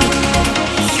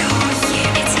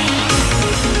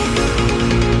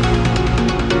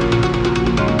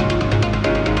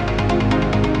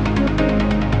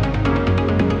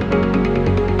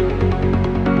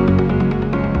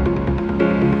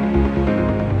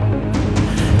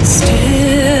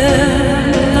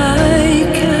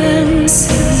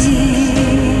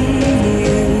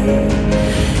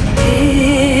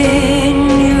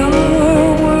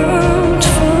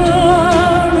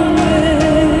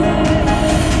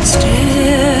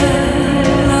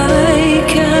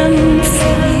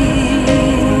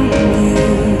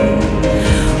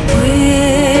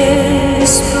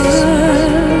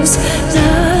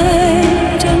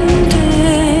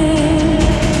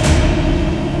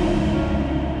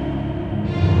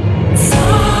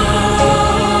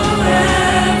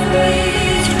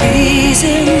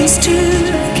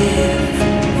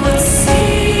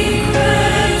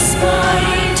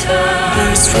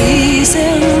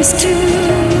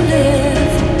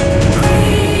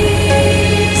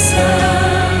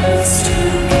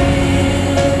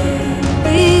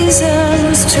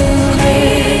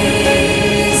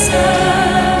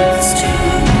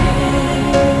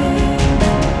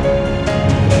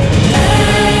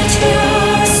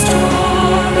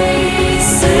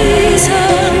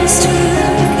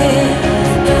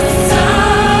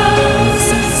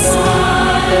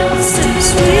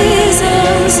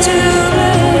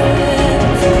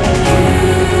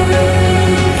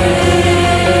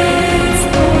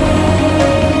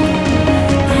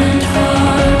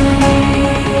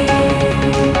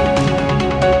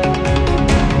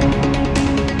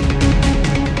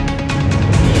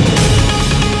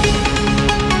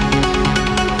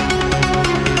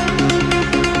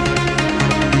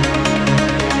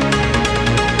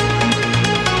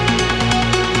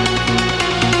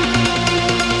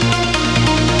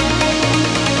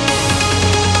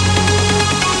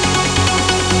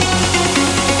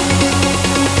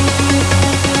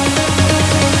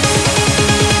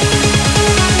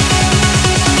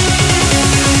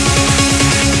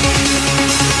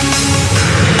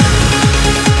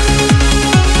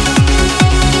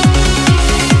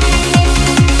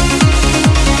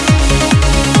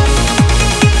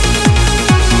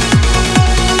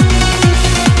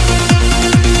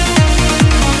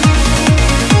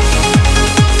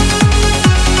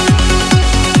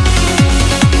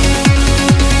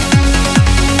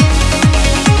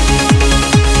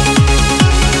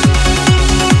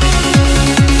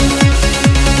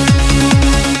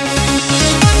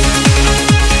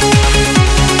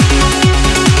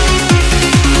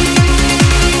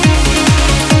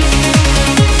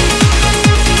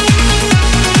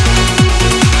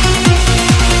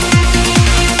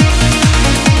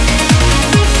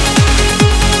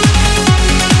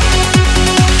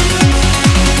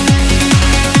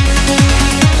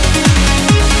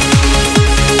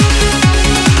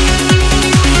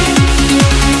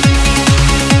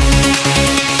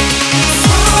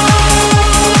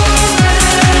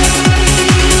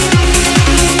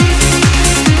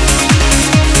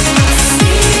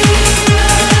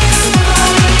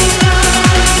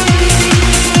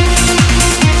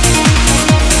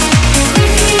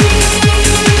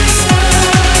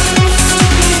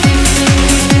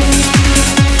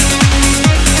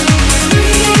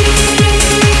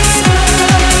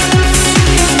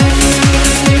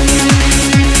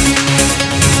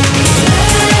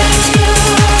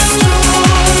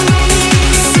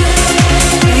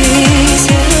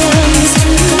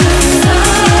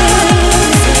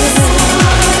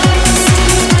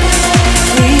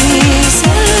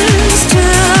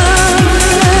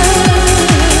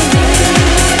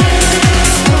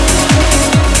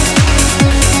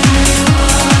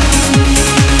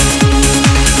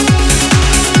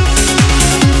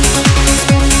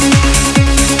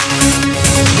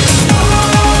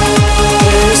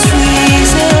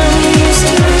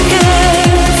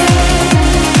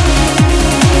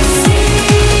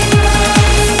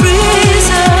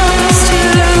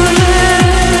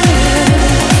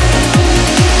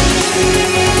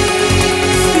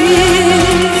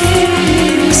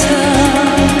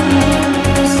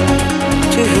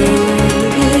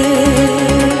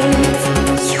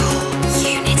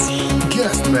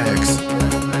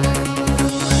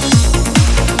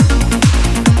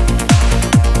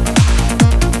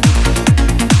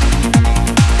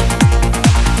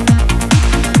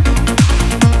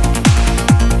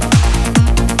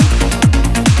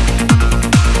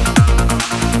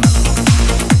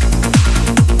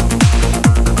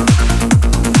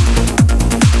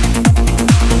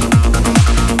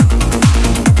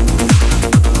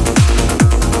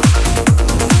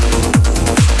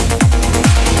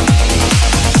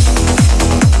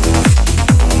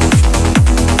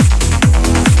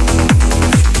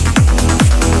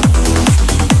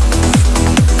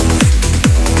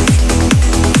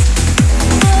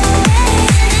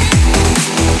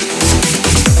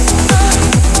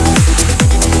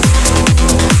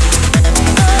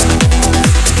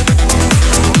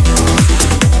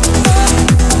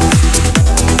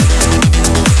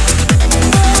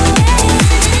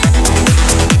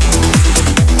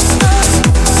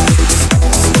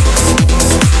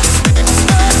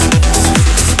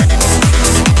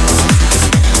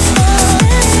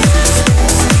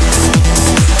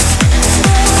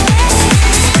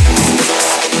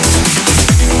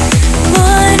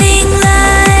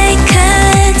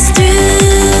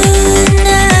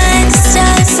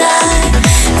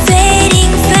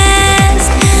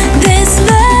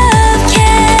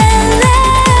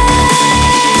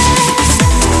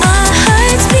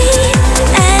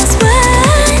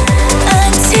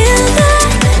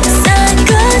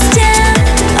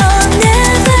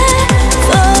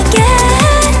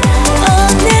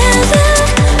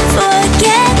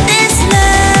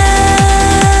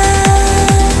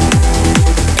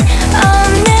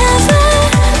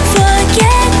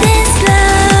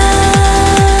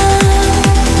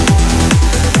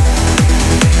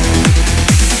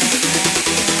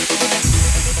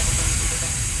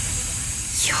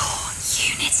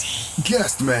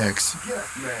 Guest Mix.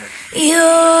 Your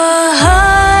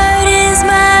heart is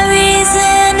my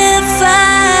reason to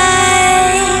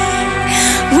fight.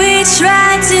 We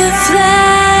tried to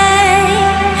fly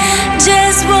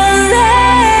just one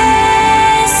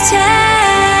last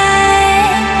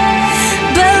time,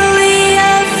 but we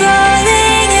are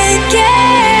falling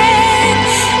again.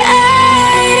 I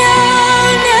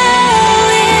don't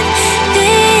know if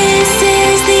this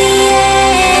is the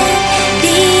end,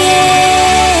 the end.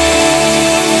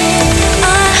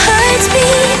 Our hearts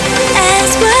beat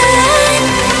as one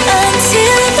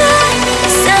until the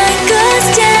sun goes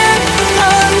down.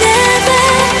 I'll never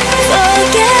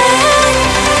forget.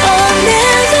 I'll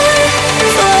never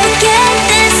forget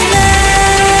this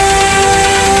love.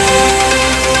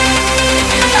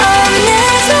 I'll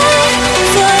never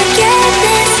forget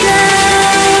this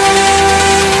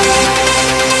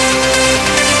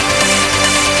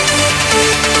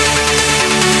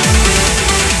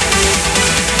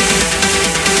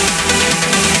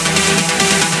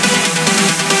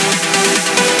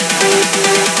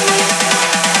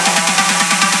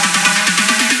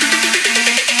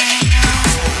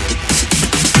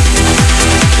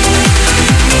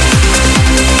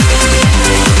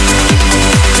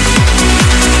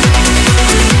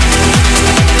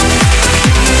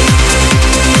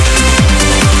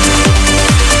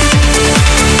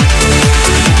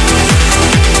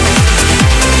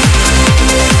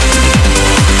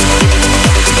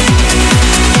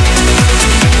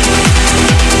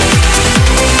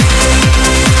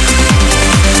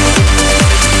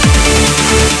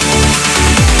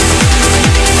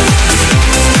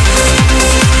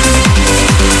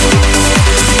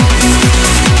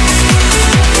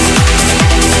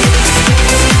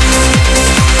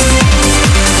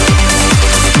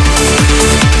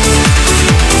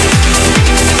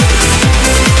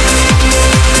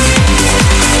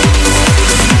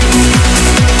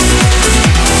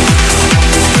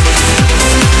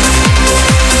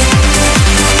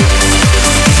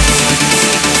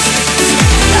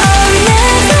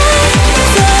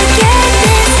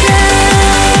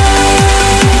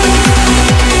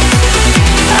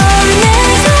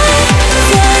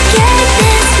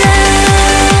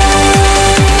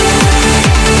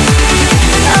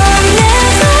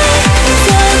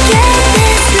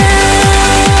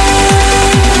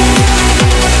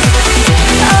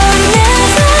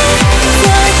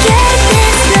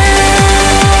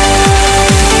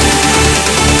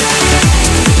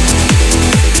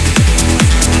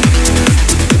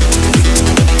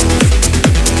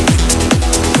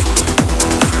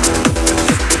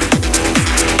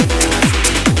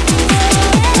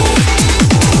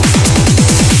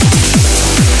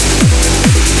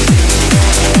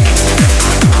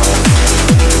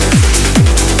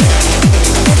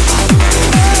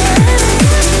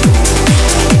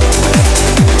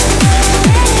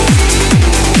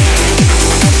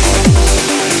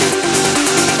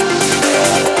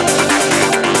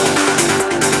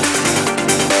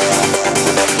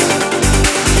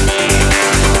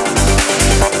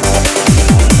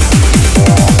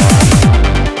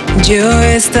Yo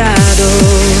he estado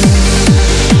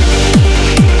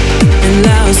en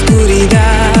la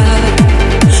oscuridad,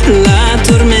 la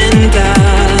tormenta,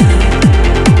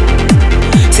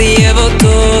 si llevo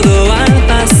todo al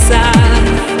pasar.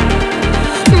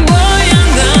 Voy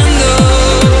andando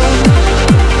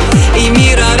y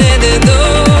miro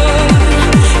alrededor,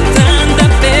 tanta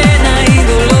pena y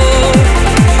dolor,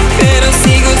 pero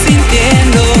sigo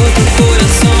sintiendo tu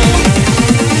corazón.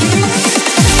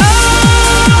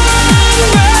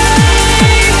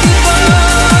 Unbreakable.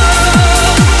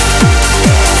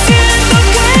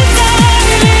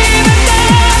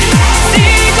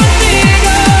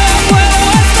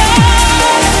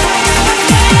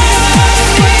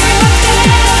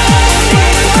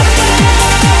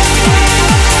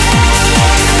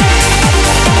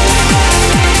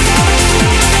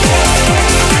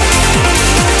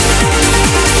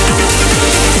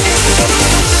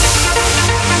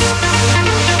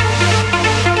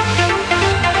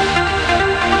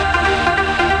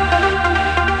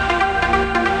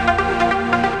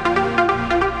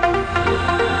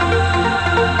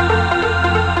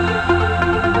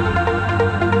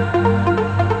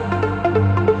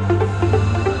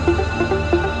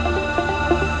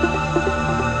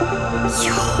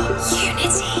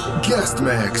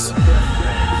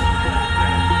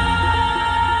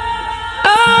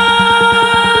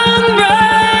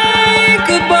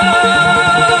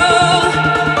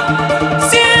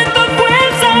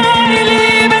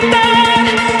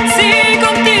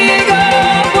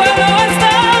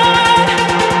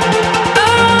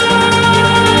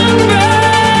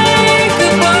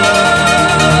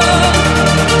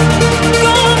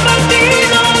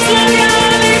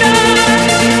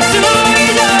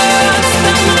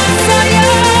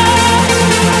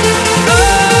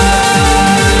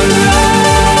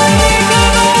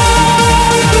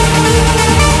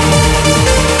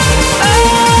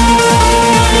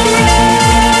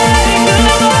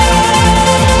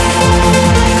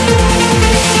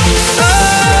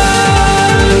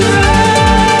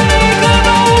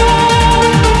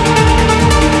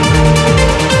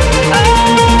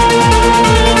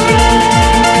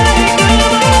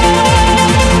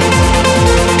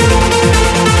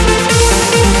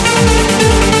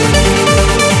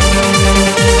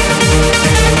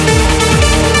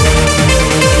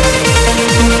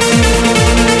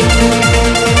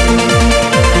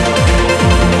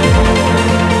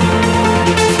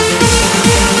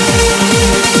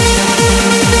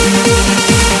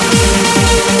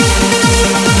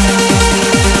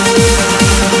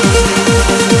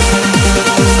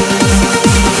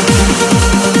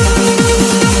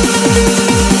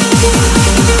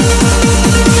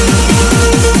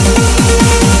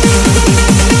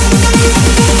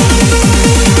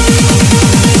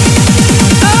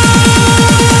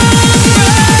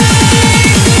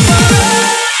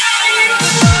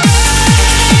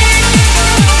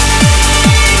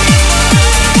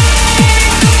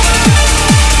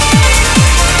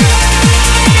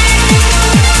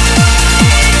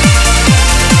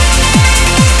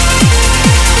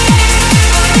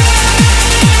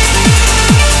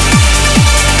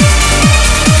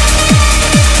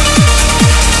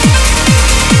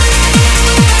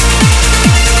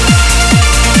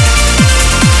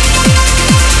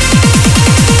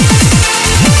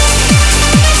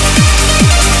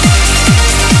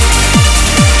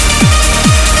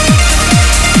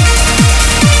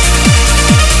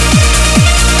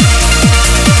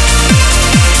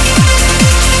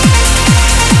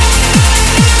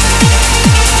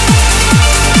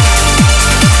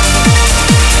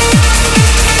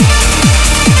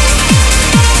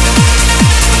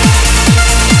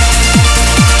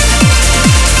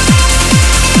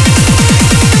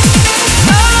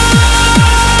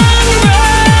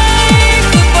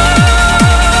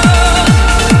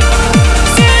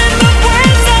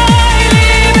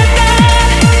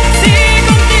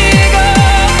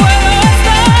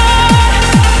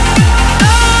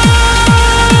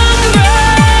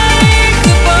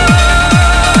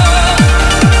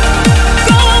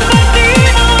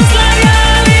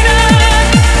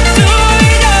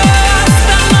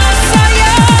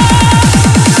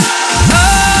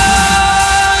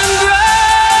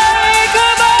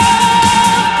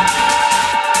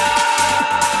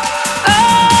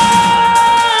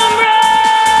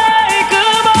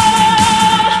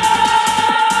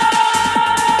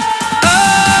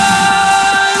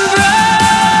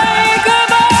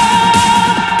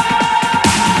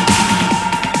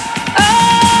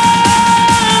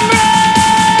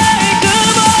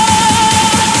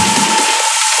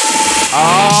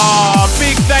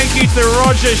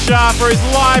 Roger Shah for his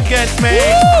live guest mix.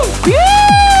 Woo!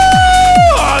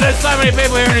 Oh, there's so many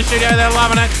people here in the studio. They're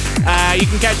loving it. You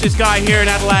can catch this guy here in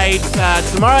Adelaide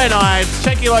tomorrow night.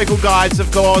 Check your local guides,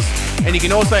 of course. And you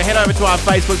can also head over to our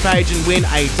Facebook page and win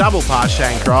a double pass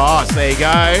Shane Cross. There you go.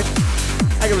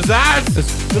 How good was that?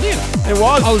 It's brilliant. It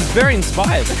was. I was very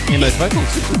inspired in those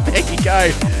vocals. There you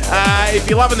go. If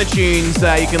you're loving the tunes,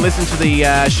 you can listen to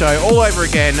the show all over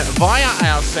again via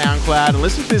our SoundCloud and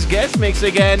listen to this guest mix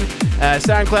again.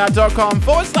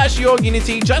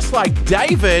 SoundCloud.com/YourUnity, just like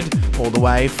David, all the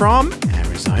way from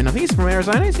Arizona. I think he's from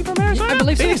Arizona. Is he from Arizona? I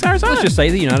believe so. Phoenix, Arizona. Let's just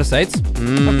say the United States of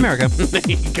America. There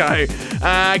you go.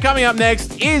 Coming up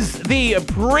next is the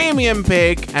premium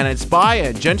pick, and it's by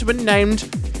a gentleman named...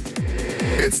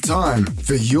 It's time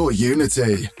for your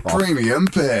Unity Premium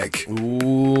Pick.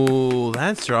 Ooh,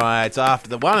 that's right. After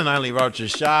the one and only Roger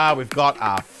Shah, we've got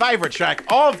our favourite track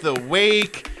of the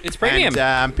week. It's premium.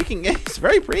 And it's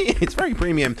very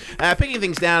premium. Picking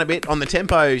things down a bit on the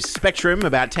tempo spectrum,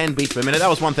 about 10 beats per minute. That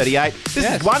was 138. This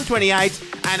is 128,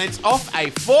 and it's off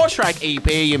a 4-track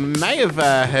EP. You may have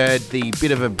heard the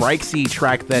bit of a breaksy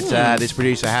track that this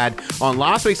producer had on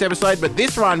last week's episode, but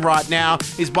this one right now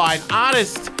is by an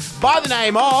artist by the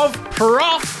name of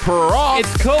PROFF.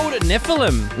 It's called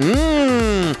Nephilim.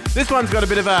 This one's got a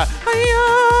bit of a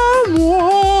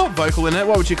vocal in it.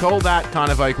 What would you call that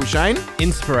kind of vocal, Shane?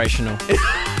 Inspirational.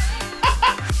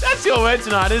 That's your word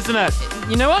tonight, isn't it?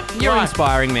 You know what? You're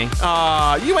inspiring me.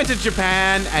 You went to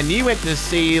Japan and you went to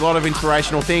see a lot of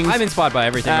inspirational things. I'm inspired by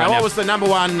everything right now. What was the number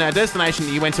one destination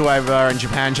that you went to over in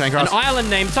Japan, Shane Cross? An island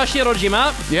named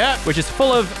Toshirojima. Yeah. Which is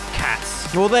full of cats.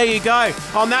 Well, there you go.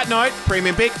 On that note,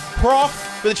 premium pick,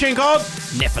 PROFF, with a tune called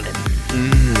Nephilim.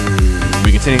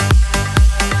 We continue.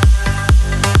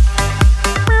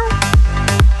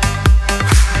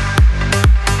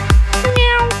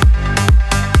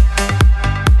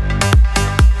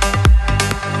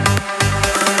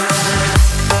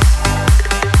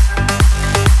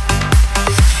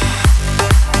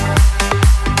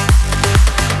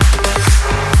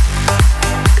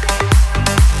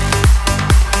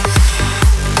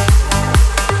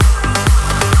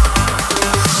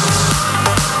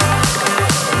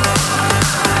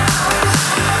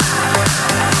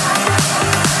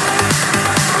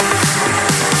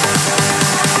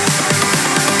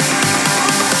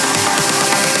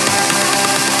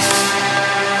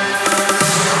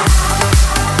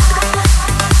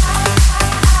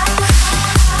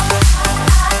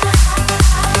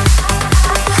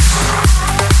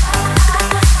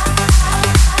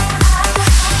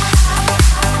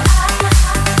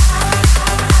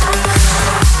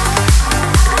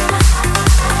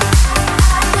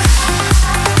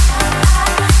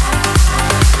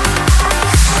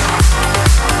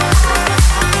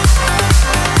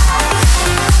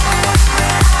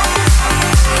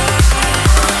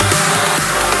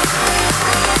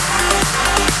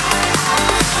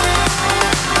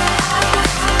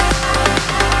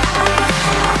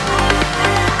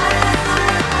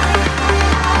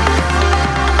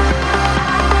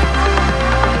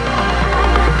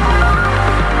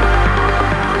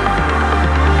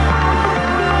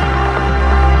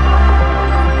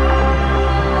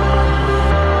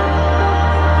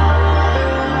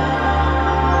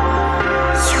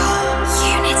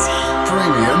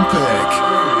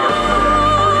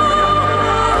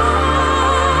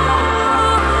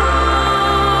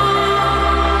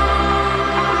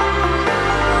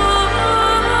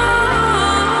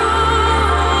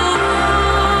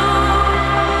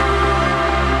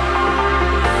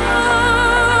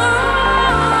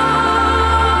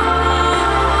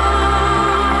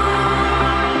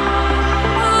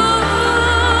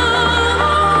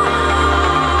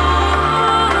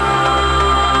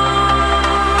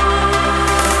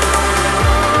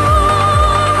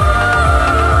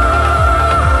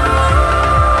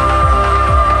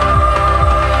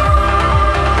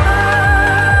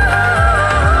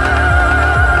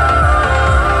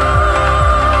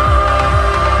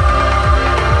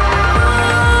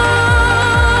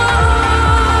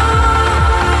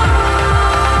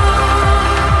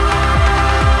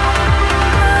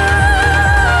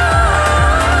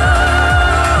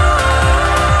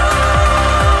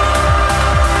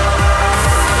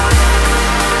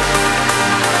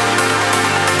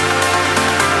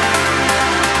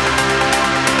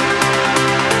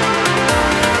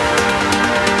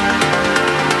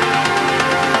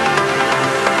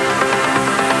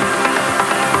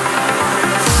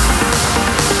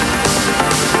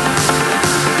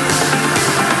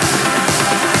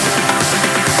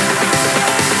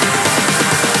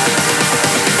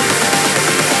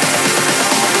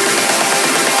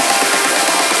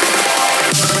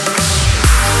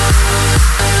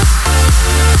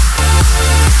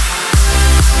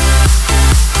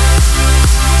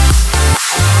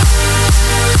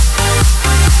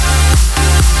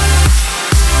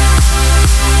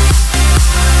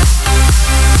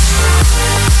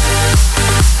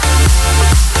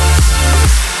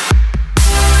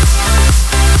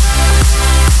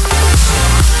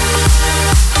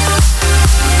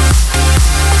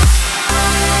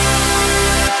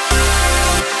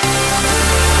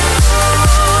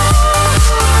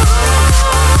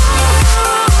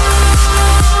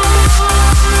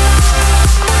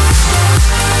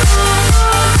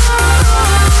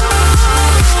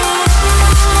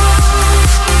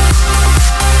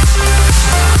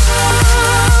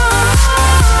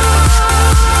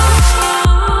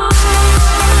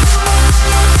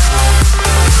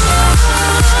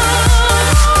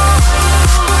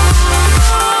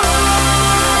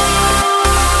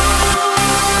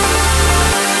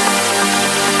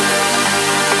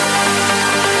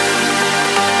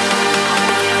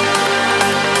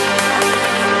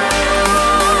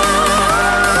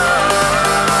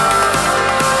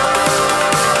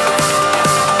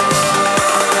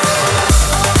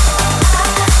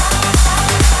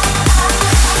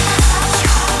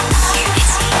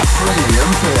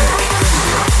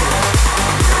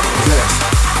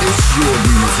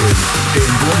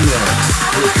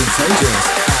 Contagious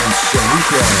and Shane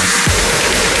Cross.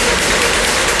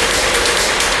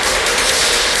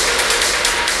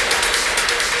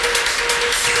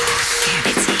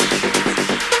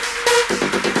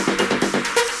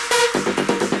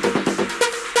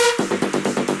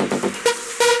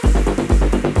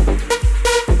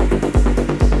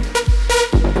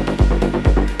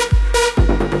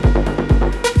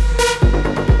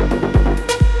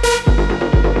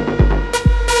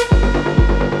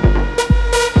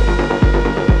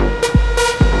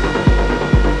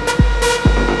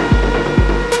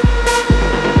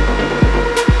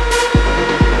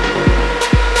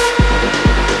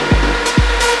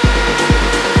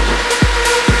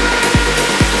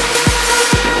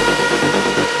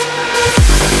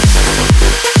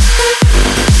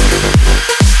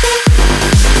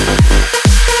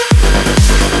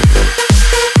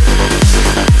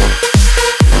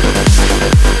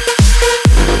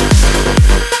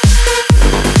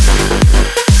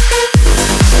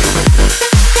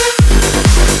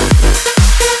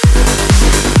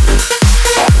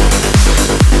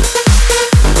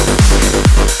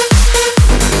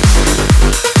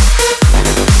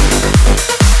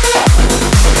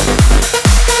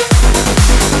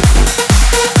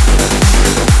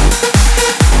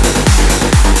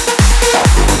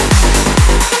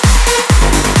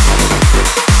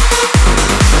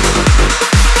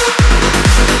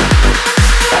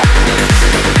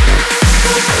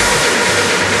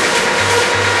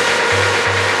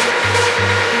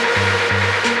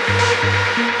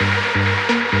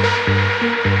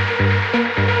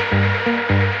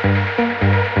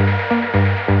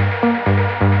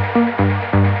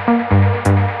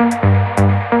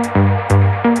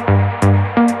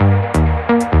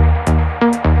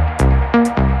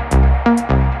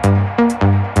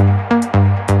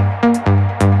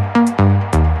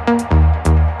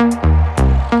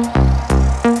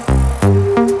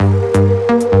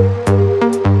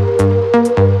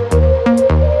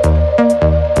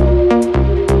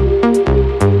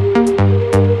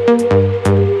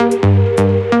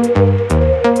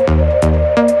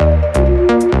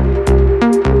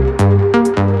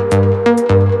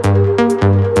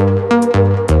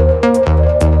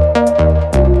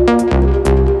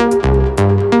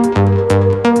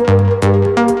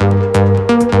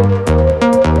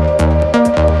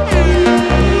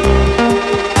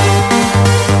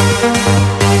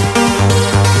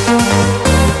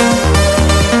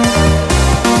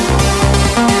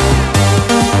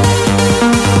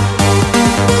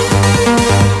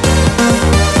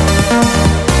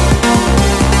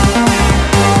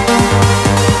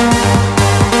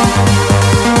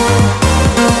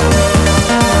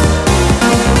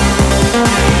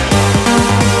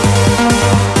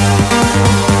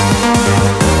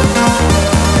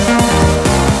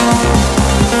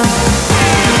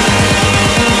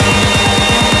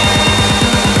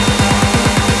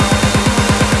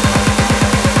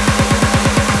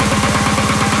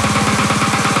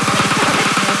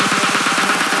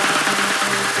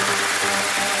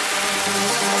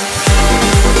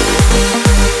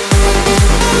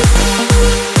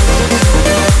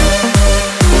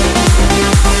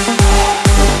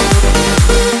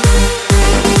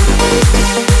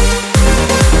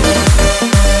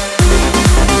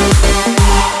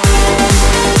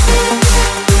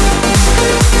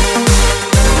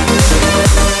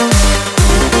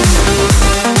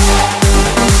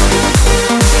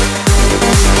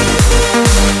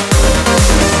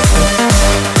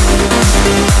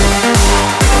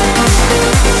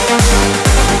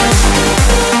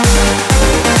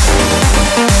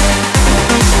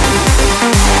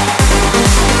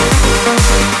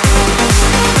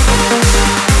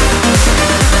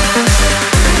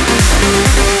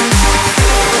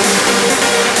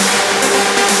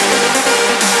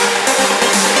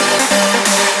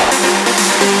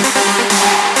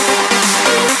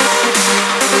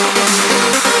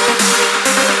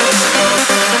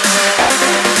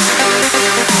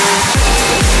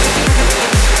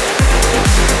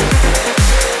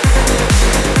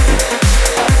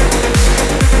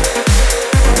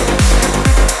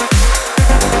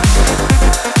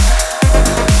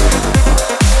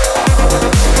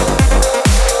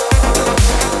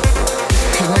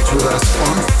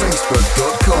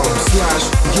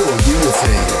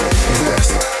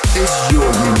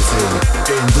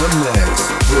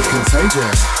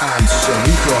 Contagious and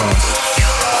Shane Cross.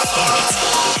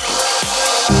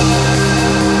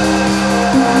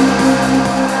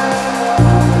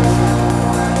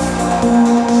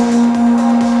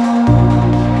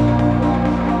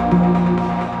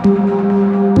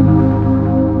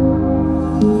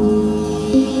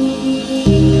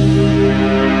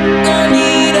 I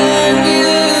need a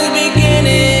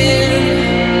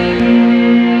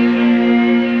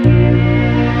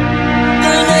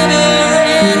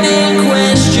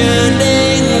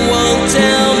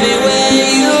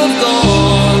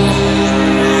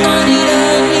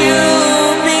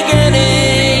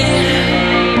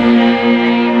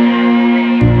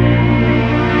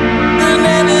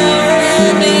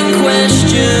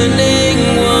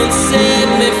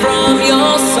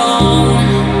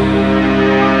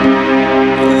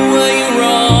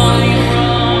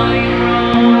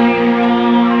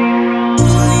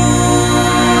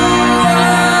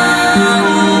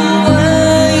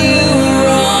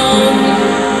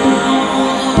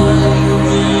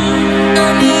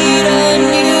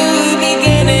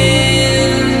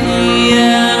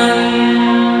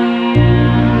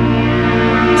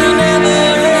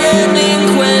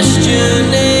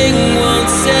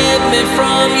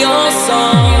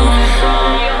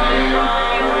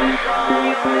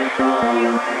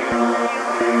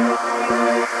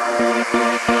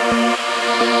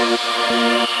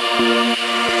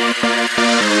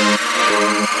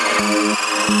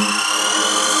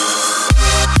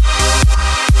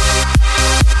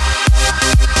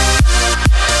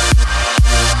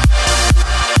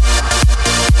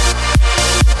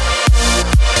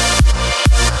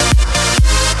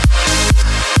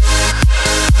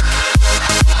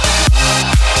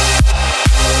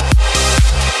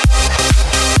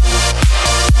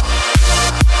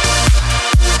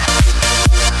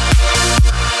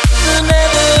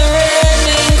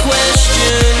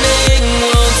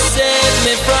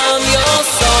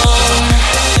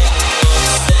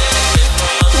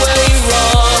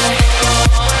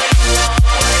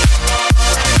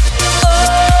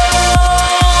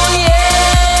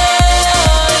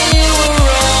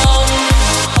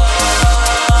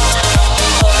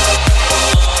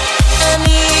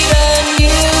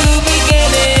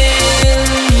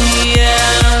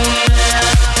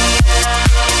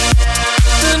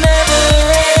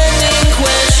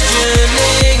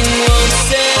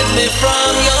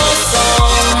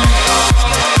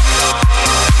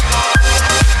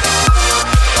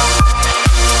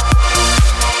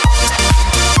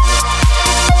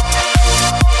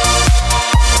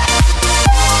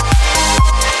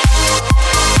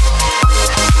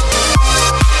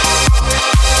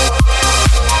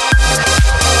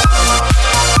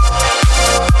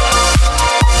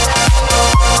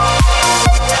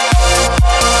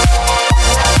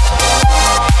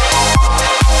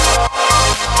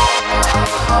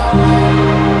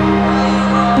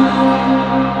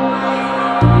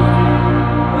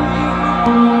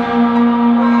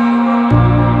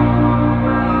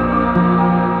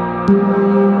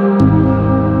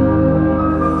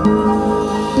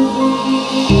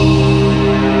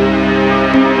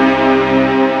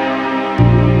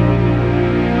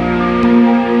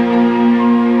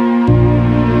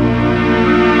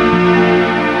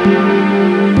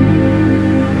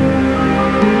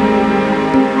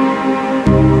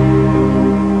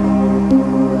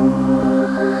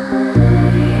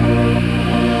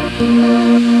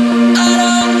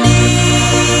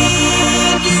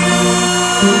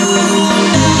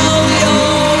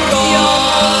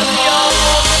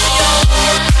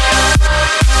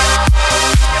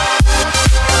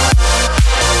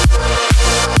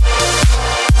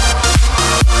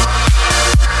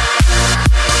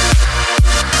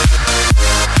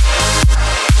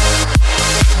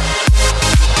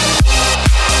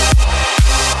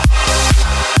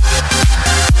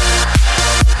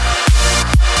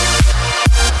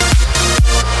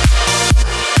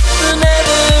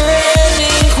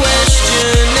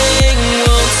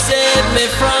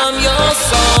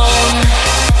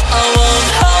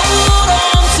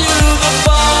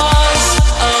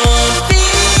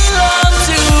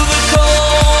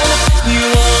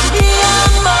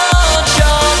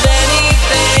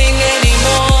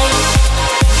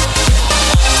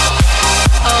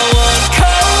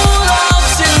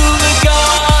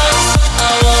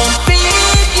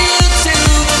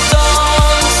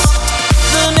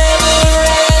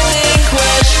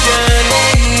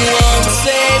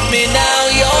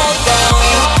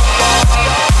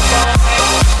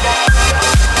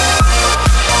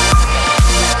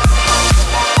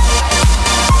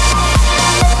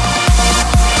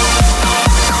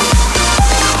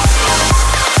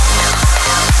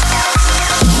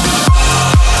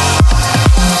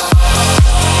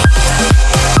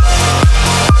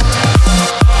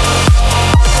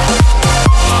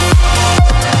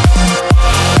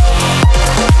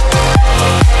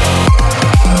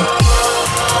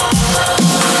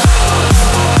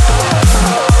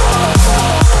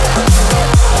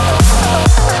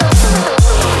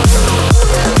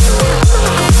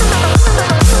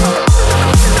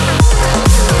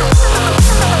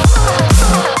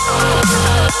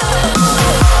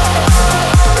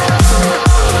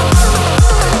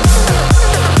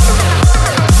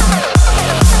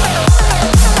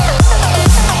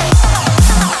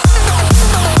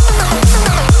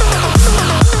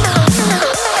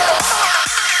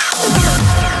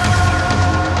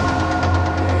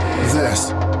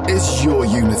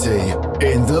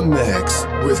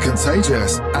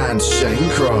Contagious and Shane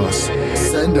Cross.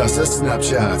 Send us a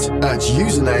Snapchat at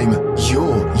username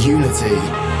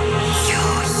YourUnity.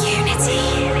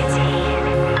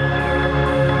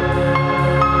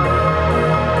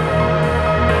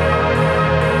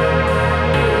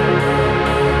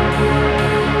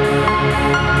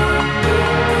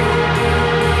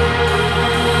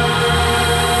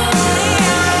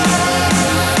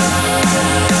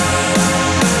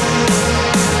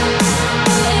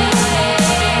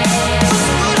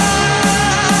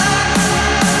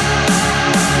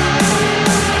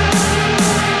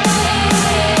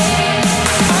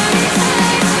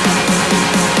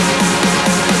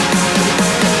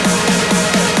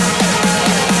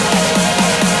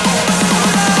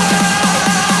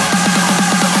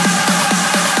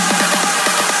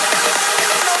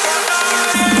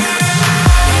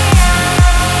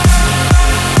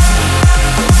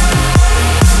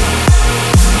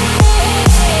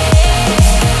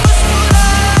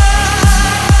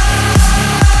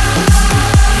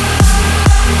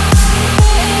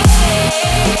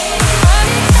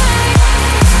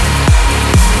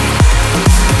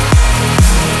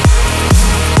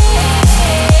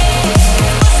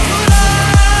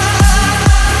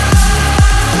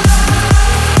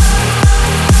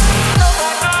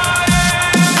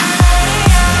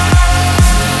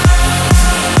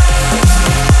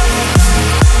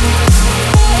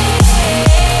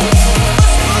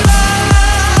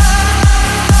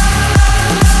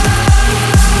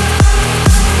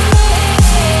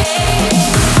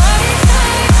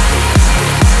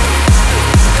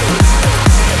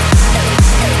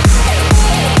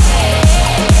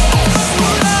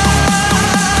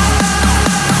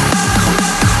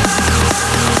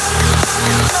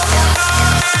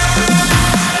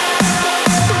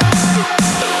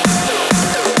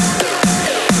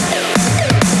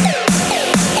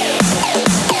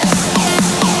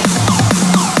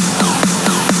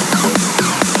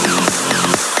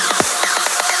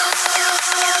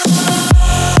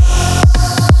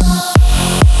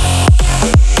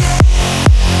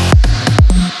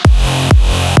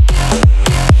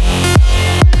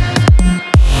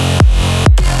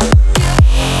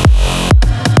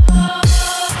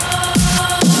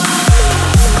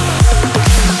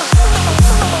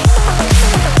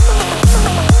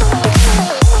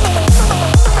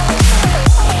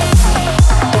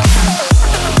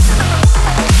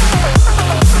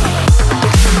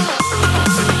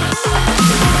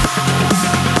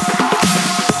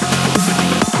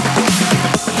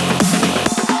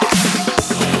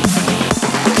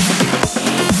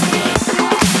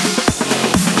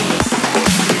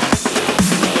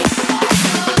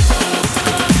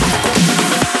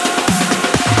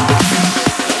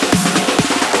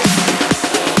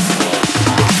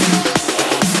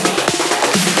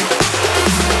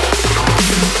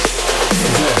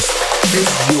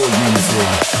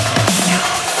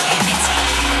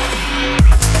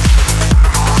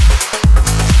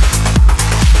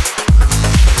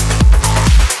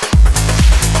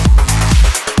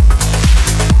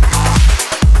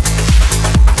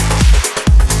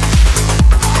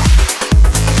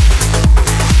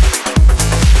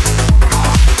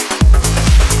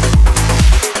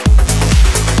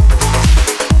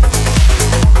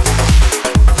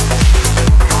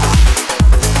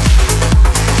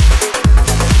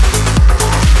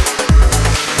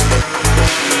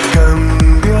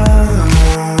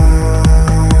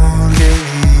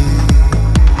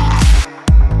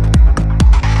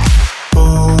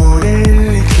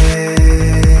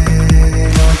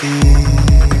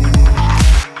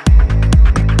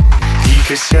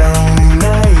 si aún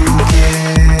hay un tiempo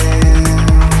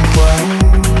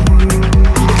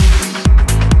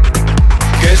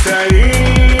que esta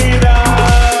herida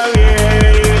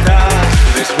abierta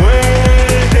después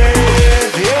de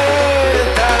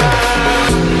dietas,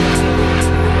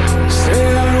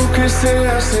 sea lo que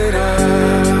sea será,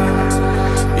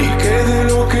 y quede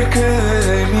lo que quede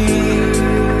de mí.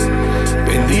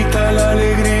 Bendita la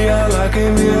alegría a la que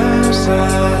me has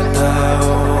atado.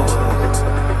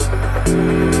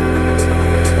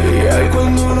 Y ay,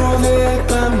 cuando no dé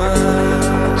pa'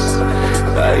 más,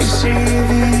 ay, si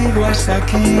digo hasta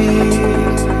aquí.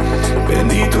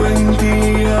 Bendito en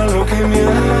ti a lo que me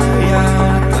haya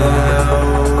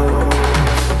atado.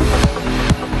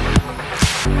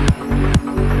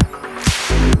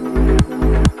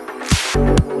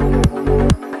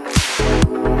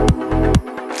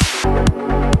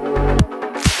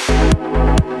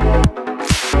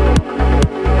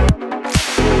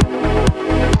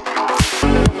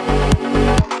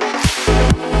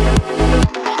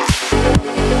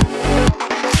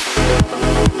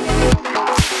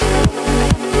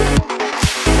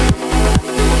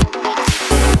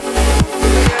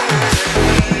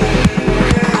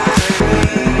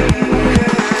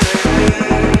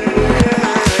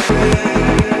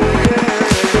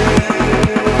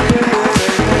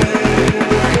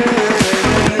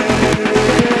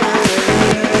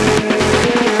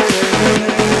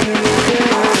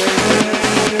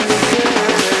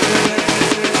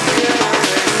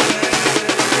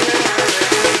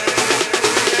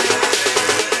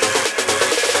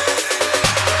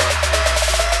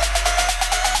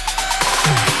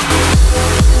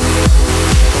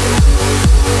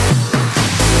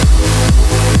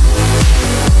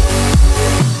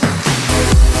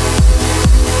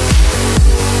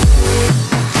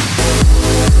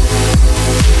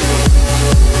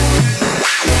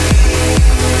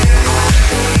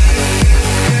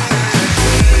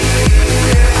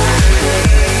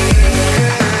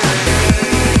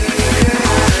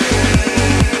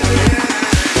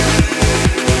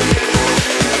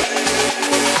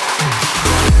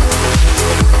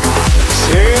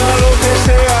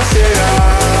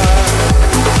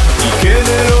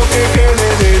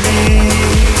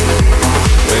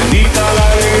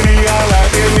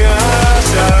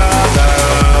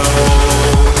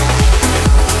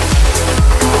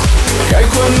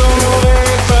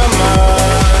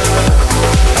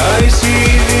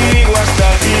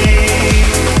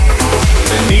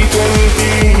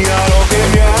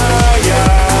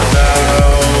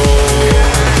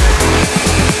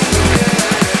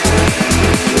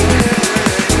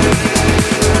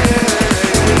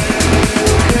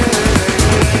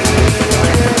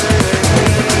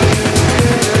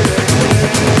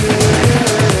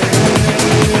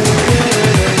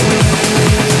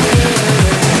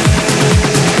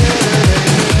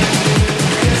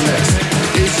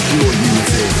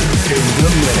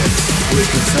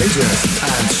 Contagious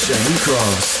and Shane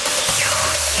Cross.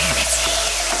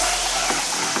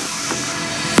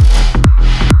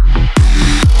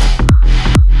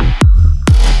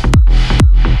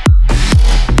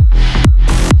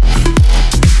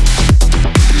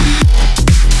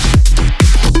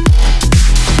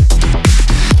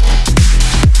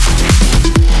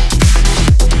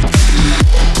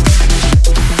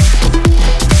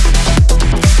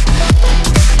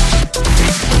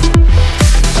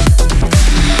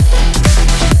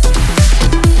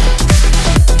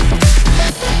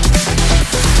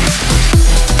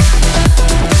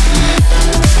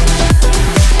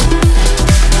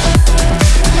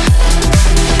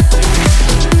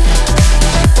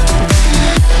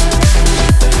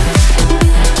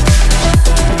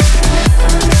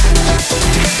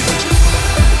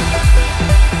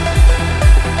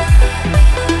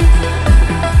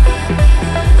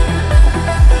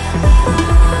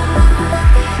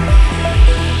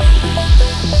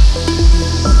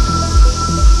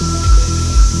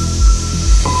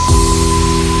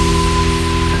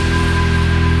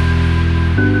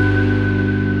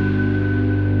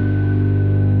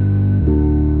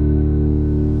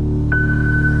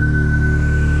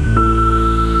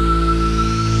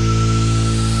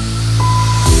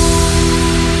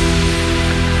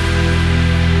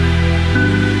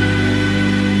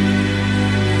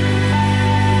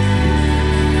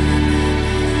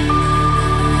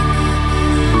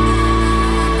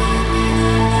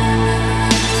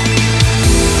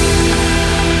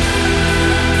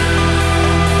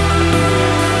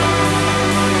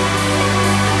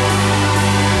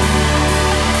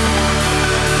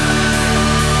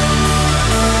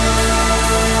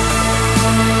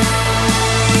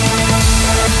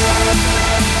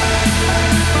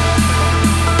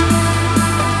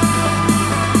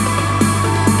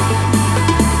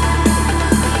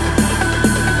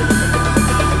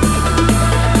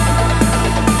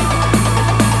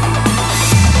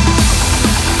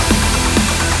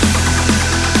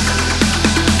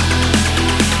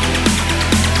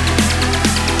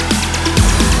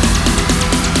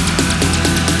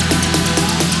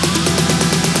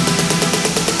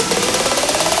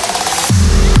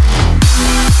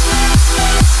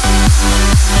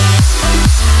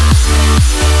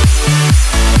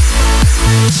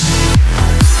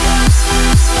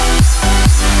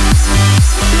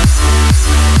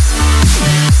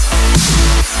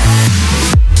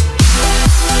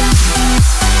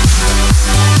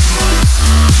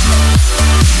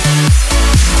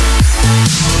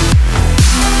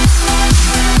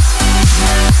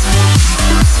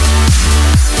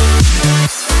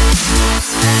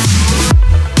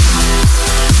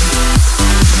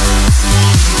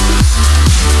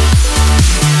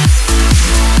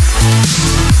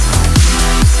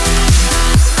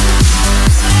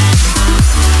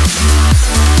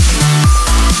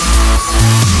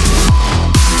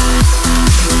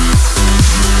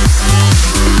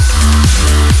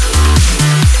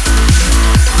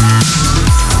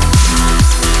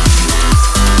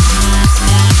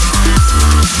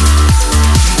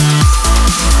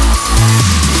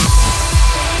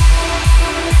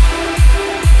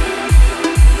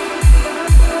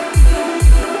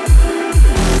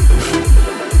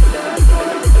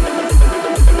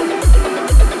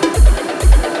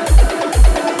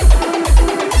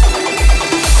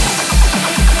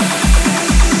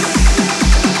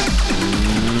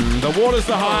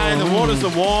 waters are high, the waters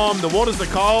are warm, the waters are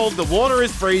cold, the water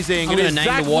is freezing. I'm going to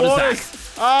name the water Zach.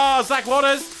 Oh, Zach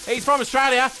Waters. He's from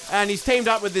Australia, and he's teamed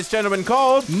up with this gentleman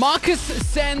called Marcus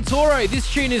Santoro.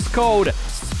 This tune is called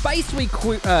Space We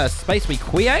Create. Space We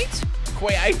Create.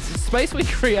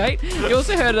 You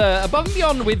also heard Above and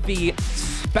Beyond with the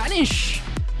Spanish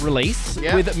release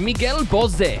with Miguel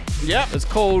Bose. Yep. It's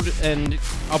called, and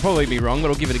I'll probably be wrong, but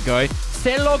I'll give it a go.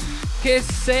 Se lo que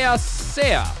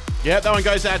sea. Yeah, that one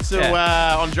goes out to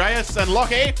Andreas and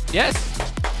Lockie. Yes.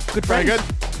 Good Very friends.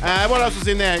 good. What else was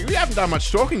in there? We haven't done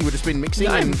much talking. We've just been mixing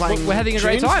and playing. We're having a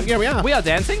great tunes. time. Yeah, we are. We are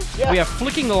dancing. Yeah. We are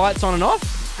flicking the lights on and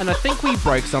off. And I think we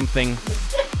broke something.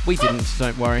 We didn't,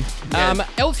 don't worry. Yeah.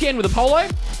 LTN with a polo.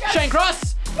 Shane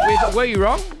Cross with Were You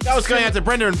Wrong? That was going out to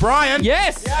Brenda and Brian.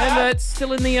 Yes. Yeah. And it's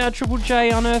still in the Triple J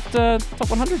Unearthed Top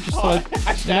 100. Just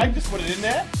hashtag, just put it in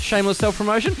there. Shameless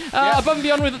self-promotion. Above and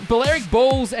Beyond with Balaeric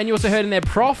Balls. And you also heard in there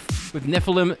PROFF with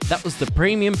Nephilim. That was the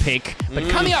premium pick. But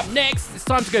coming up next, it's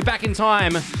time to go back in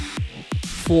time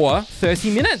for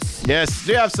 30 minutes. Yes,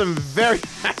 do have some very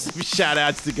massive shout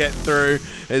outs to get through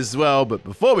as well. But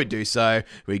before we do so,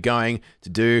 we're going to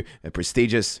do a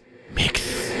prestigious mix.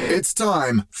 It's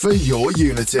time for your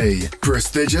Unity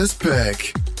Prestigious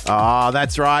Pick. Oh,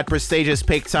 that's right. Prestigious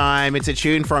pick time. It's a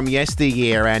tune from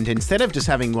yesteryear, and instead of just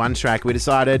having one track, we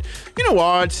decided, you know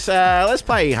what, let's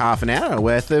play half an hour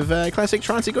worth of classic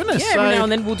trancey goodness. Yeah, every now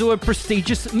and then we'll do a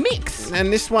prestigious mix.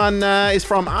 And this one is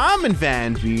from Armin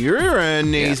van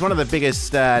Buuren. He's one of the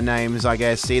biggest names, I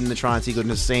guess, in the trancey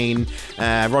goodness scene.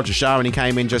 Roger Shah, when he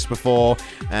came in just before,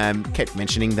 kept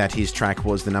mentioning that his track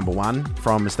was the number one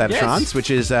from A State of Trance, which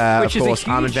is, of course,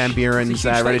 Armin van Buuren's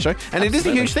radio show. And it is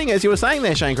a huge thing, as you were saying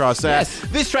there, Shane Cross.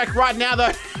 This track right now,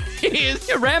 though, is...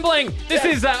 You're rambling. This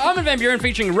is Armin van Buuren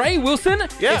featuring Ray Wilson.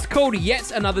 Yeah. It's called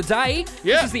Yet Another Day.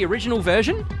 Yeah. This is the original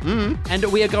version. And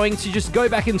we are going to just go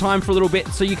back in time for a little bit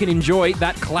so you can enjoy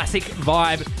that classic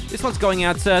vibe. This one's going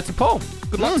out to Paul.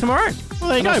 Good luck tomorrow. Well,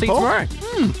 there you go, See Paul. you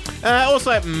tomorrow.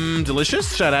 Also,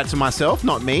 delicious. Shout out to myself,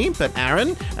 not me, but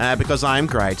Aaron, because I am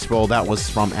great. Well, that was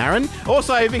from Aaron.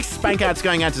 Also, big spank out's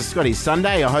going out to Scotty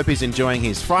Sunday. I hope he's enjoying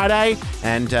his Friday.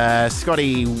 And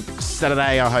Scotty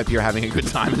Saturday, I hope you're having a good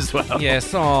time as well.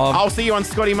 Yes. I'll see you on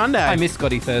Scotty Monday. I miss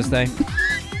Scotty Thursday.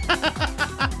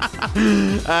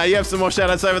 You have some more shout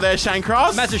outs over there, Shane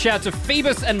Cross. Massive shout out to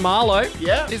Phoebus and Marlo.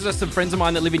 Yeah. These are some friends of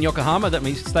mine that live in Yokohama that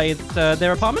we stay at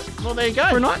their apartment Well, there you go.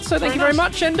 for a night. So thank you very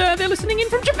much. And they're listening in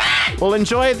from Japan. Well,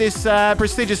 enjoy this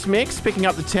prestigious mix. Picking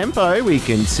up the tempo, we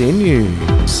continue.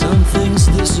 Some things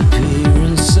disappear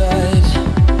inside.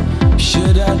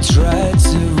 Should I try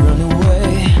to run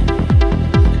away?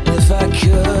 If I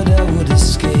could, I would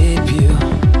escape you.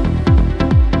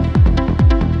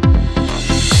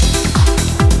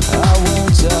 I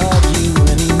won't argue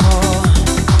anymore.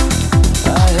 I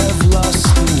have lost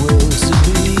the will to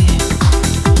be.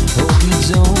 Hope you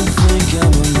don't think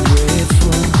I'm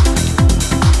ungrateful.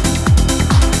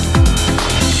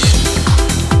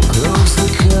 Close the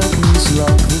curtains,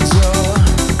 lock the door.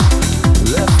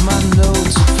 Left my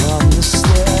notes upon the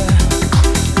stair,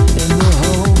 in the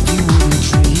hope you wouldn't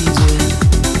read it.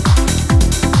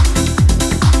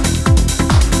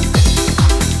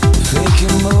 Fake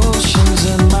emotions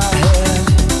in my head.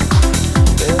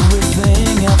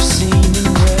 Everything I've seen and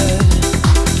read.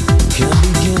 Can't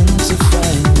begin to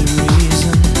find a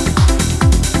reason.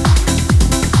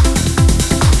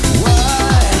 Why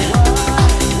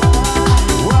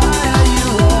are you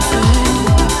laughing?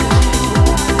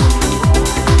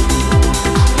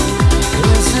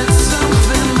 Is it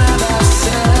something that I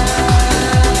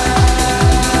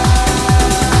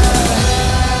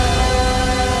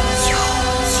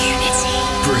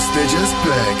Prestigious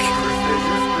Pick.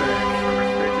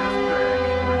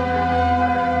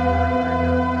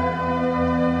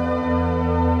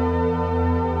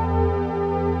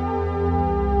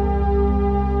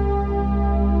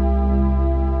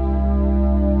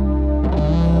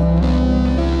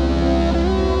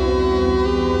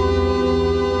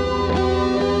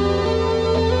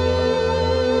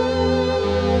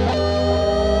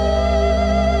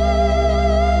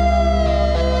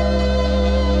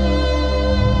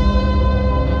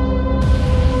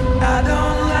 I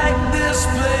don't like this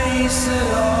place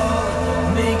at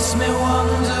all. Makes me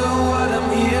wonder what I'm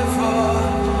here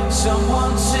for.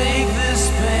 Someone take this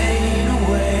pain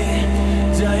away.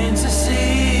 Dying to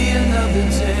see another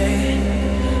day.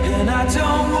 And I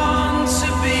don't want to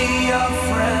be your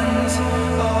friend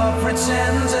or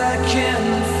pretend I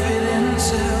can fit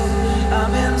into.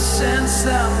 I'm incensed,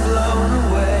 I'm blown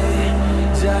away.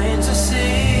 Dying to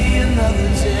see another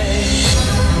day.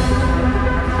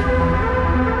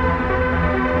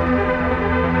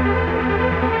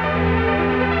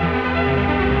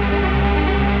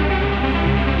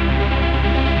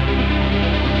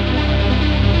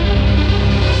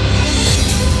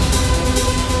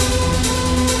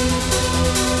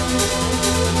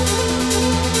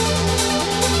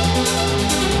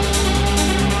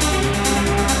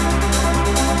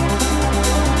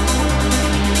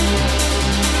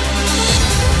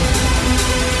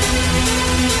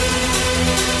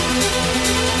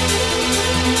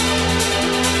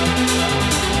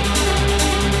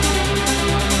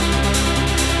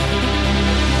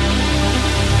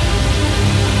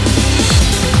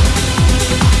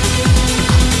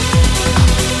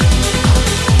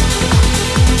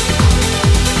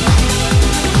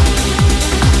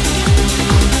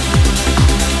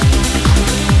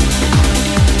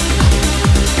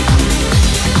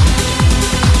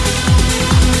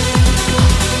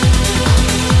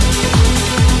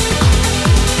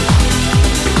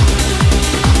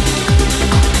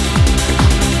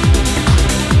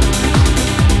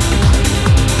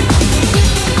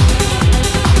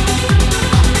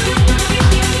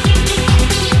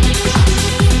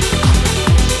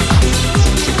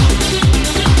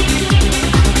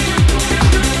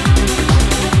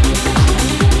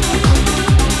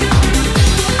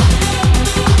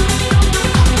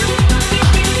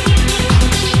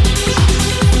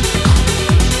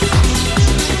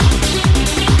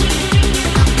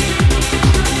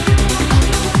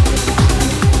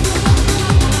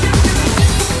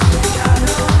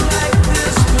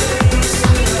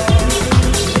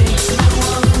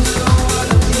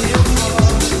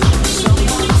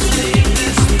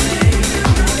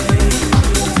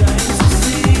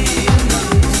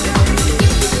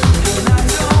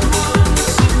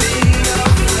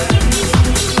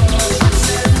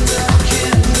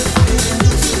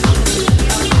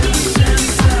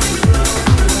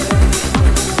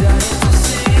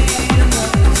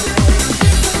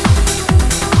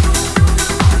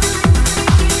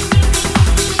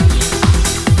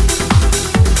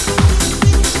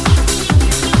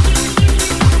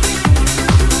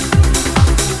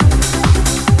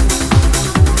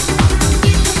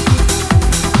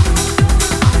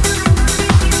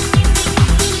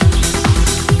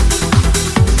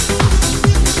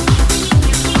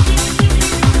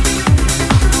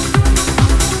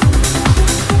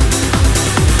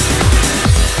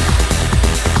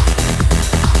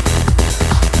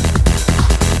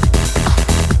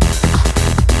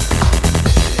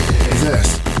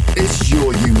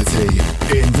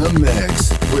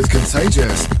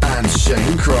 Contagious and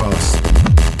Shane Cross.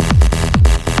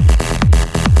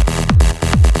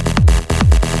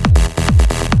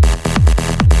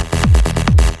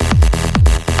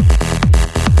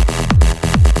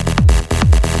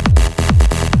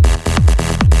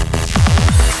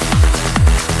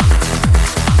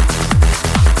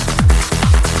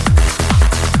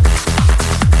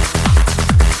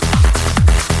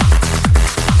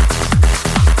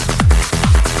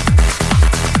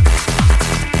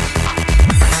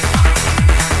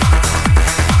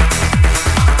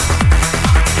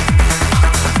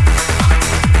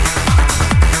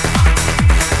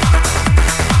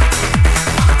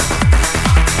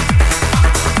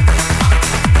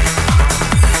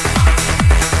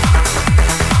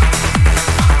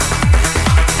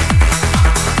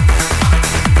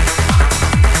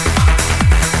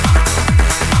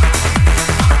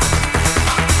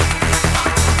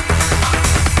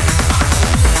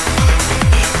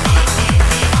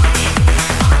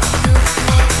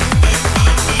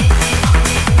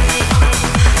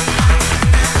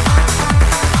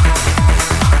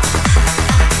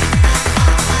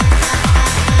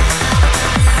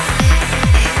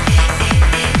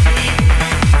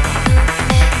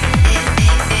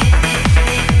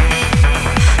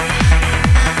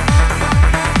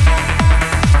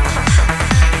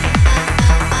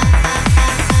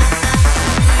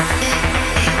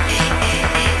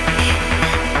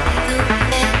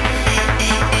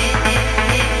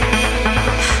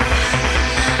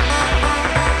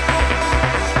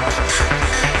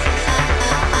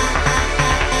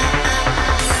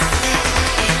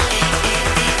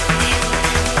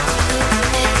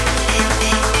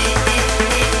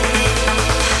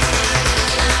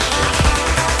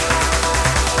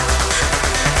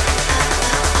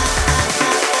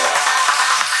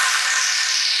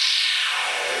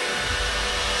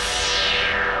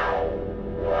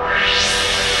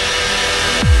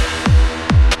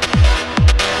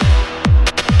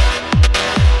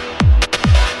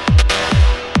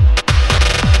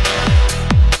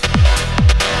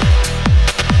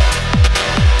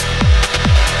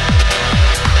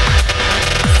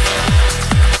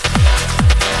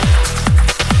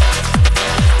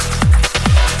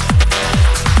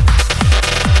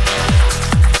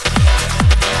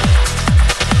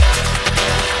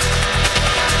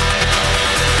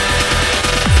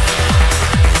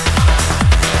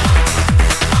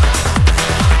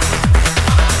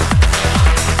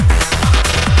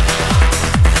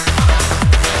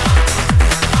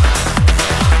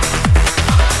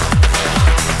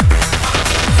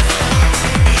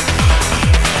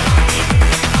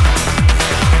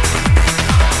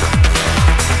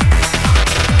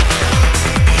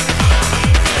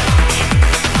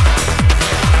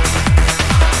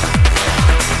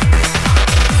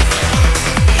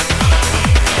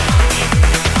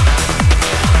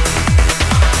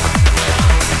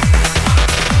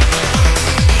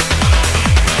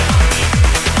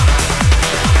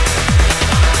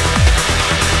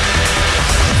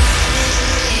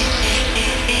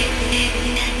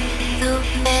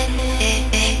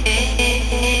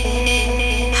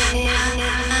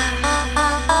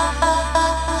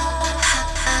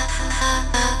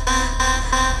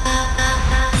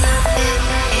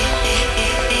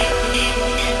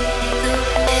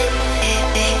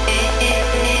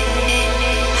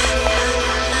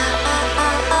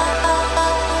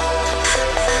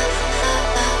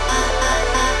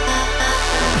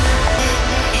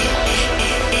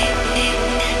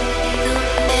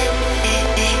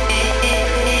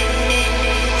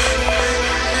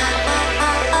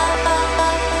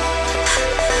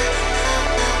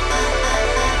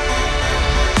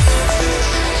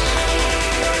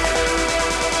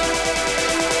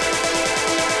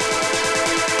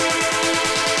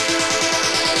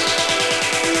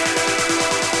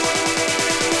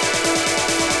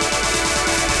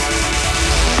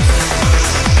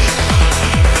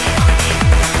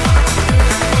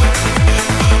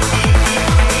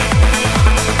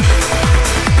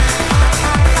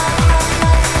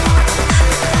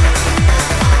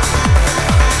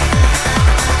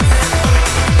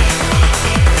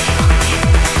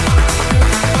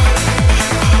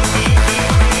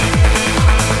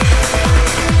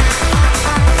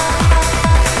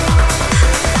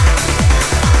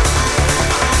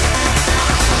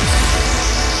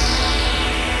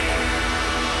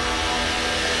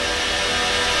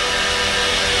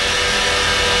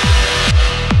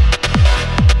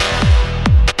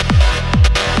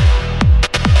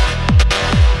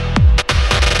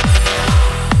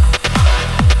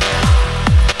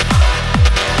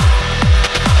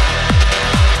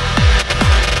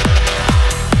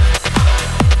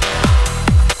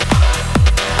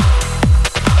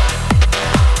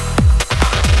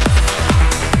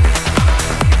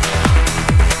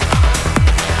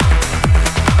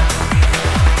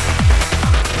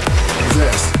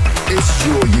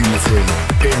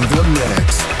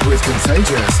 with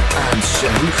Contagious and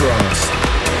Shane Cross.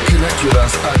 Connect with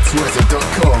us at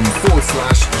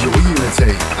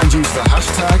twitter.com/yourunity and use the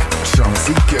hashtag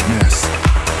TrancyGoodness.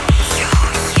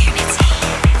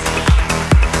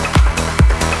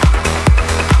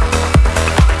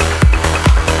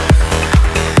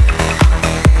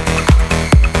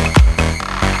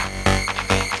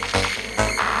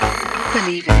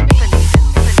 Believe it.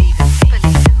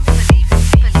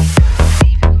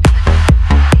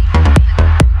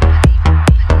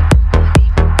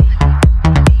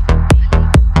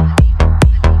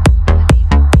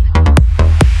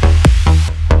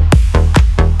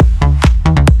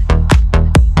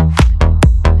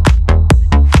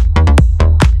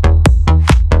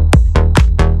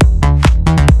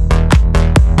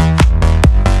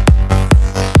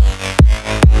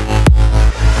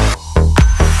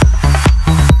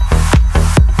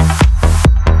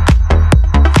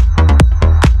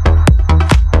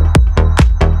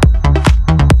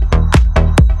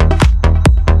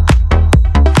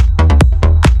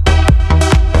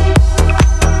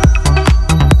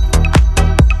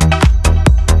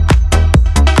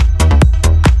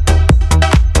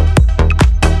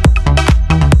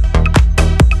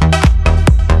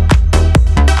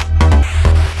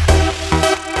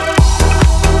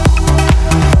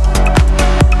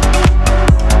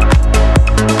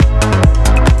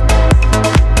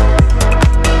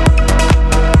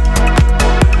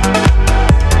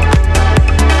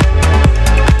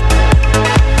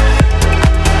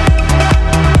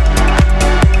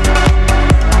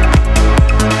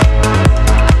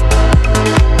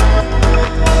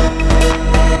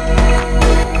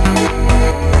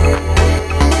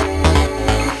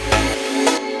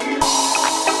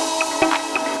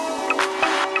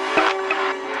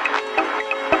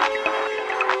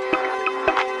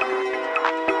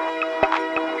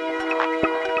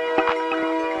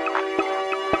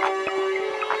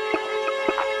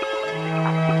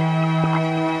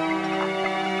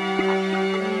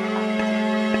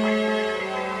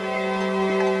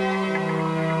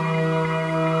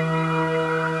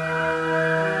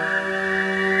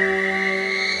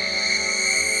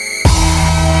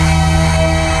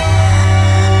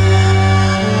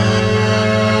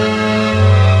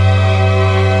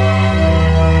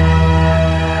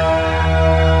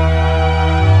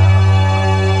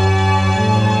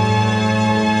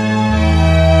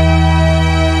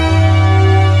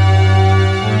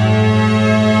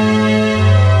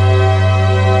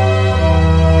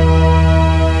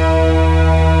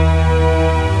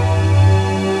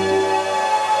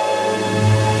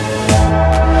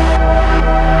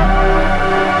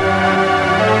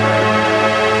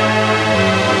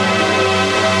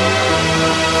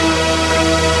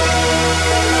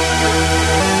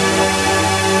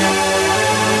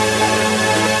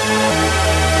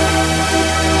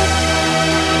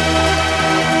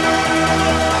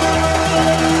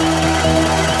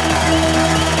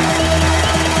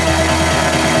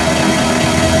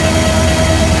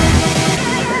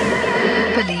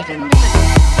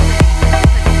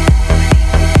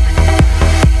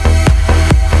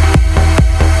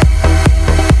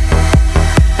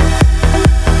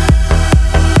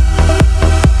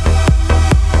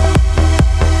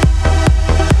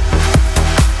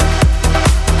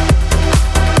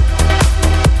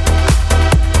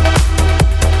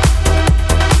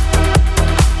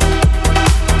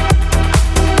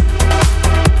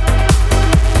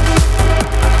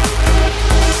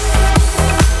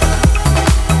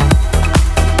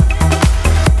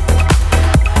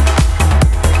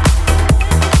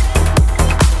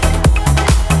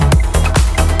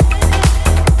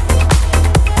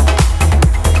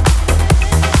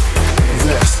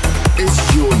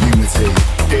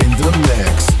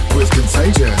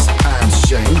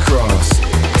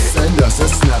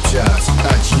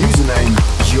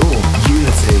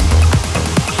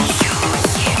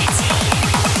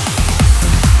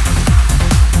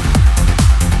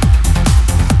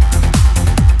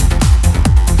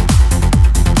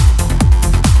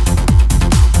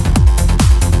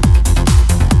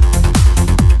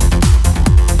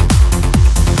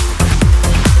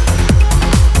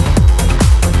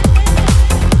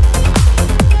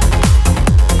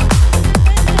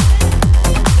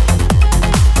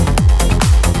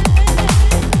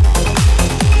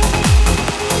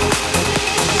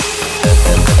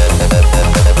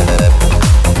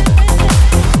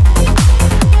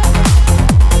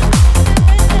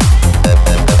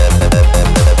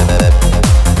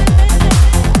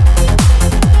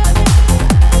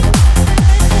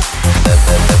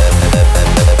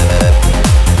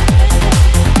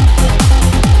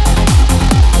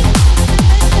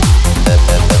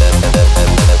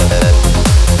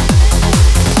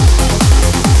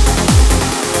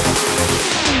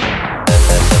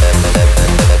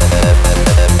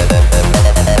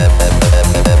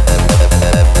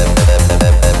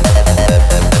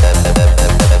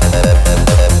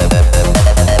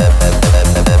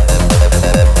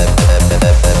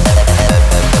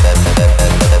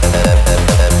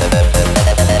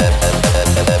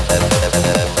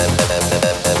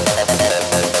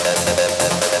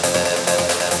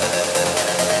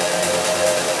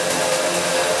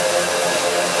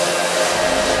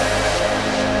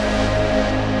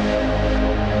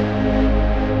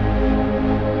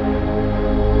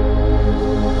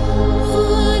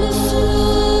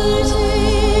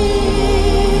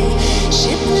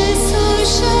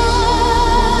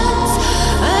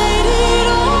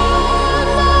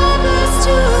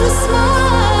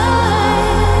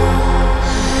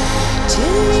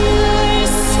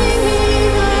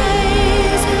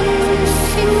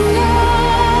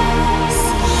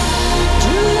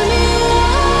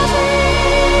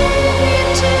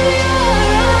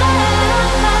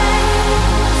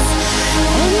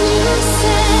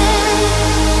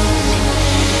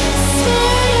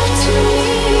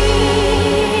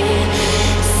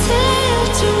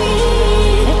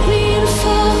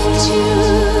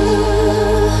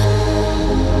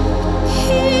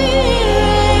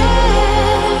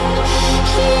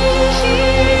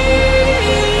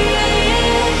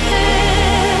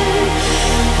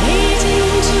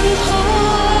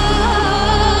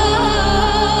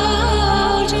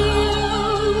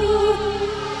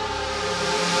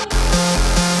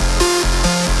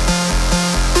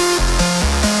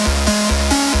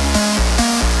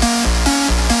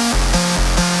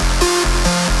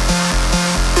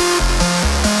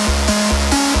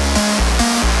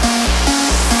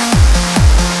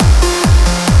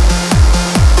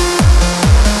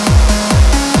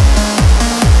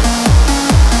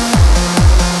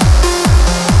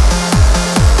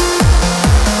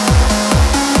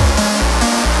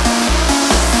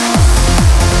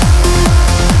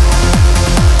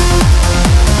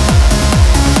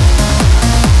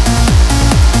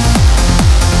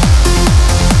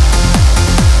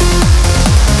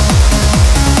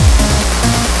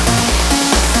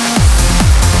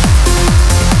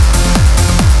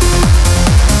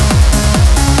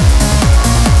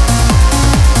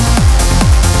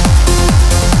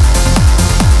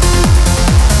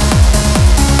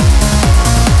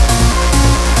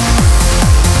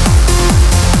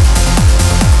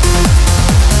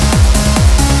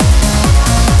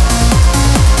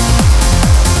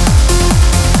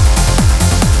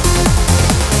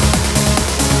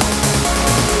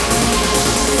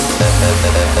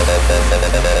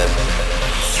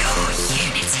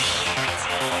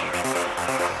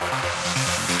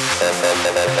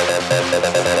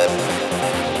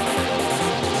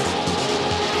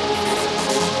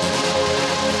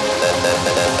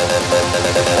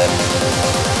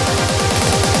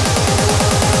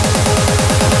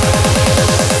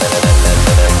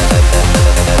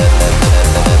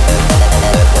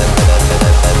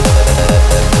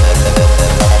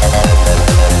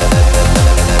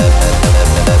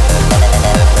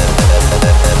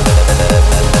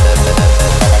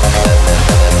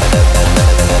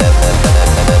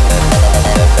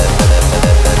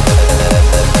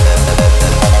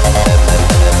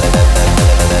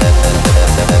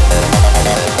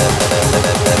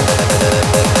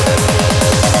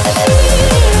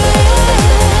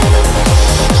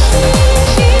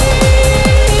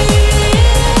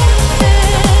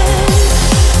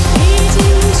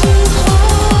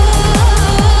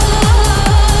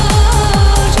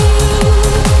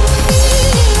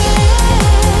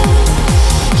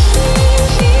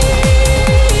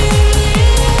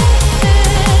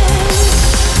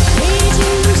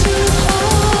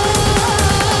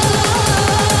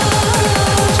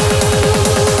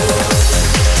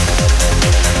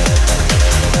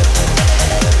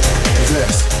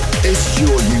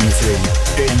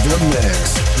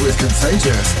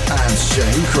 Contagious and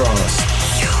Shane Cross.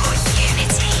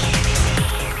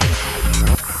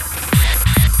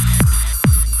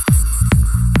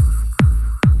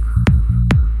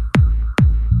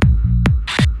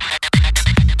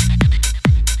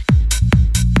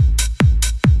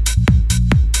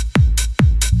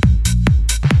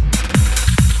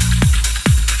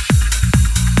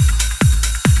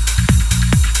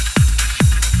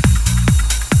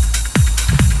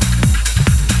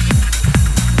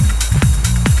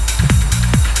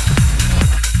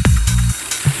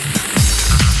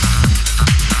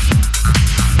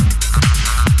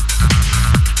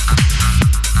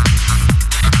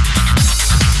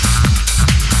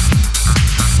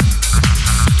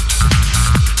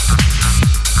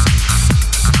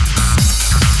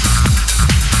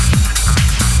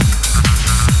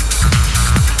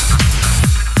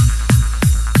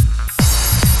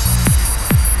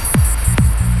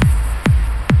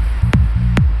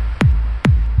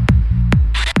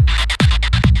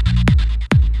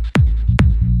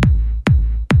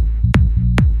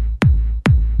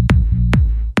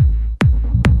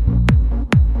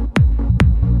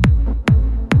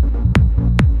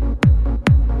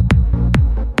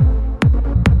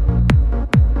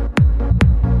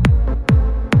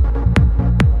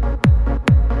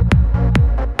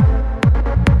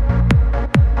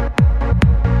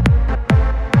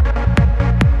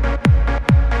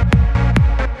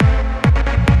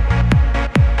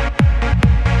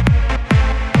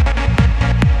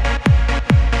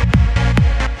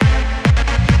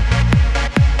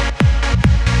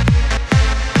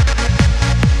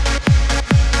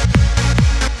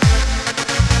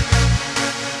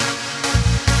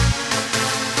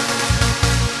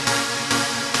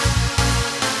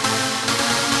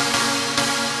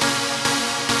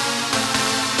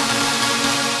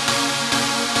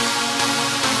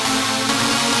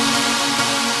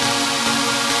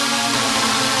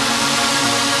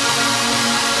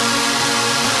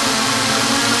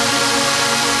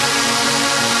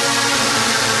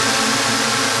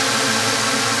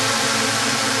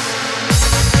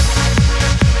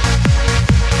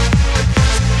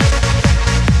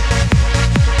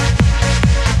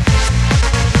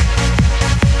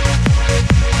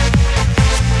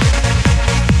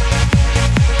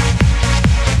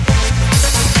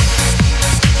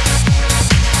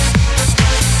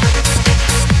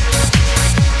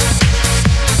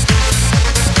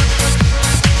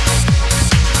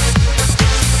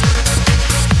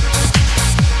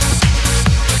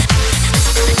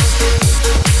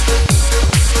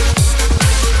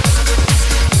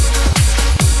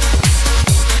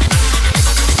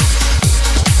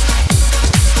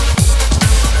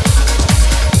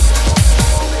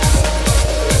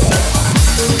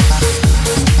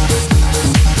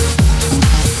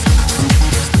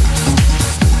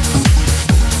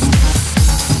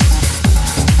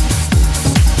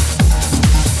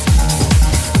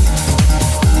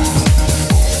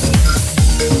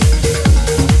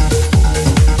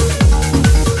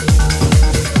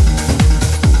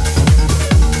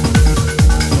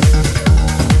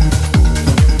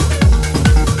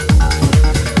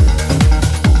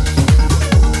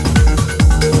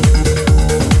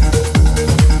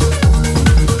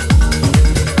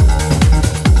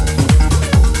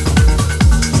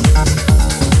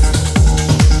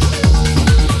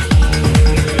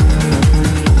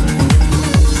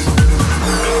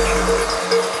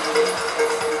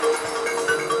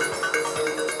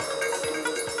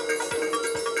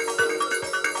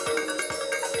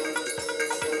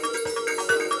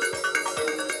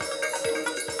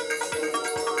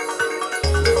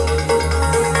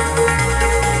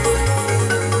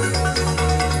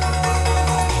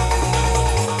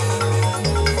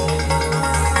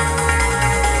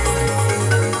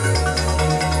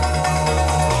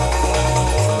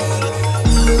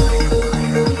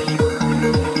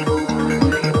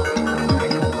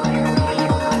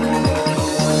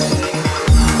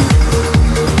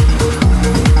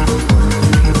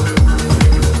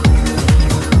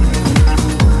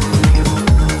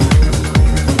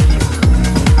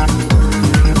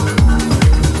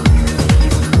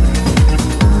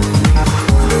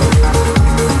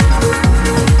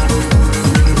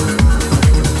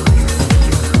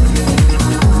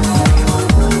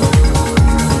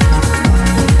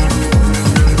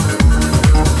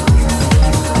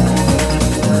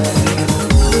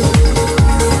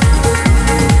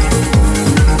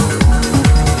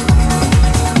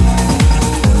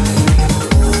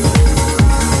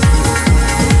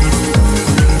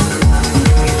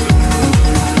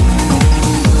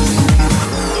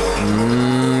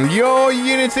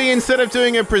 unity. Instead of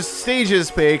doing a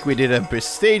prestigious pick, we did a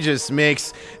prestigious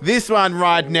mix. This one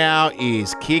right now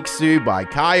is Kiksu by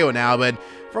Kyle and Albert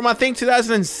from, I think,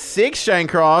 2006, Shane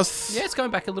Cross. Yeah, it's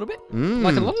going back a little bit.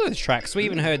 Like a lot of those tracks. We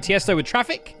even heard Tiesto with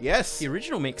Traffic. Yes. The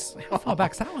original mix. How far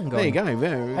back's that one There going? you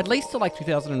go. At least to like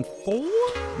 2004,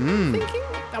 I'm thinking.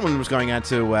 That one was going out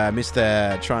to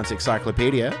Mr. Trance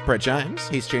Encyclopedia, Brett James.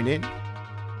 He's tuned in.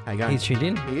 How you going? He's tuned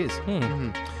in. He is.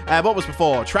 What was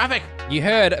before? Traffic. You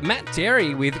heard Matt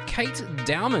Derry with Kate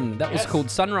Dowman. That was called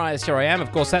Sunrise, Here I Am.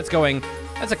 Of course, that's a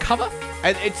cover.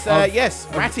 And it's, yes,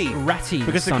 Ratty. Ratty.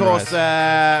 Because, of Sunrise.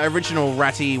 course, original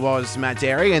Ratty was Matt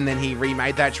Derry, and then he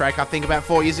remade that track, I think, about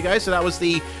 4 years ago. So that was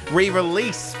the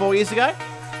re-release 4 years ago.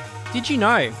 Did you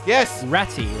know? Yes.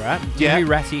 Ratty, right? Do you Yeah. know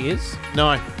who Ratty is?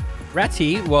 No.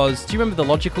 Ratty was, do you remember the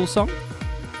Logical song?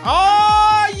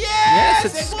 Oh, yes! Yes,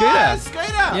 it's it Scooter. was Scooter.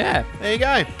 Yeah. There you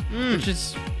go. Which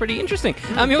is pretty interesting.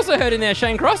 You also heard in there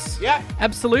Shane Cross. Yeah.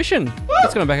 Absolution.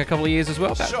 That's going back a couple of years as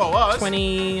well. About Sure was.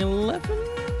 2011?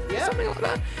 Yeah. Something like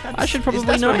that. I should probably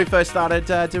That's know. when we first started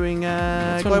doing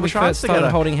That's when Global we Trance first started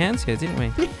together. holding hands here, didn't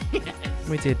we?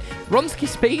 We did. Ronsky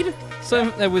Speed with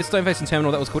Stoneface and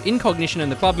Terminal. That was called Incognition in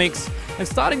the Club Mix. And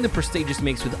starting the prestigious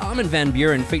mix with Armin van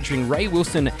Buren featuring Ray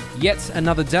Wilson, Yet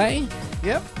Another Day.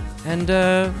 Yep. And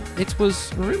it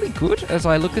was really good. As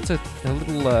I look at a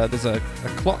little, there's a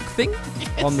clock thing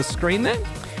on the screen there.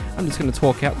 I'm just going to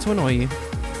talk out to annoy you.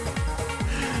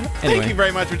 Anyway. Thank you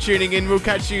very much for tuning in. We'll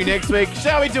catch you next week.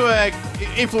 Shall we do a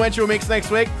influential mix next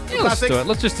week? Yeah, let's do it.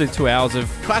 Let's just do 2 hours of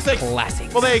Classics.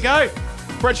 Well, there you go.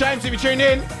 Brett James, if you tuned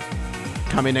in,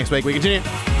 come in next week. We continue.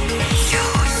 Your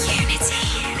unity.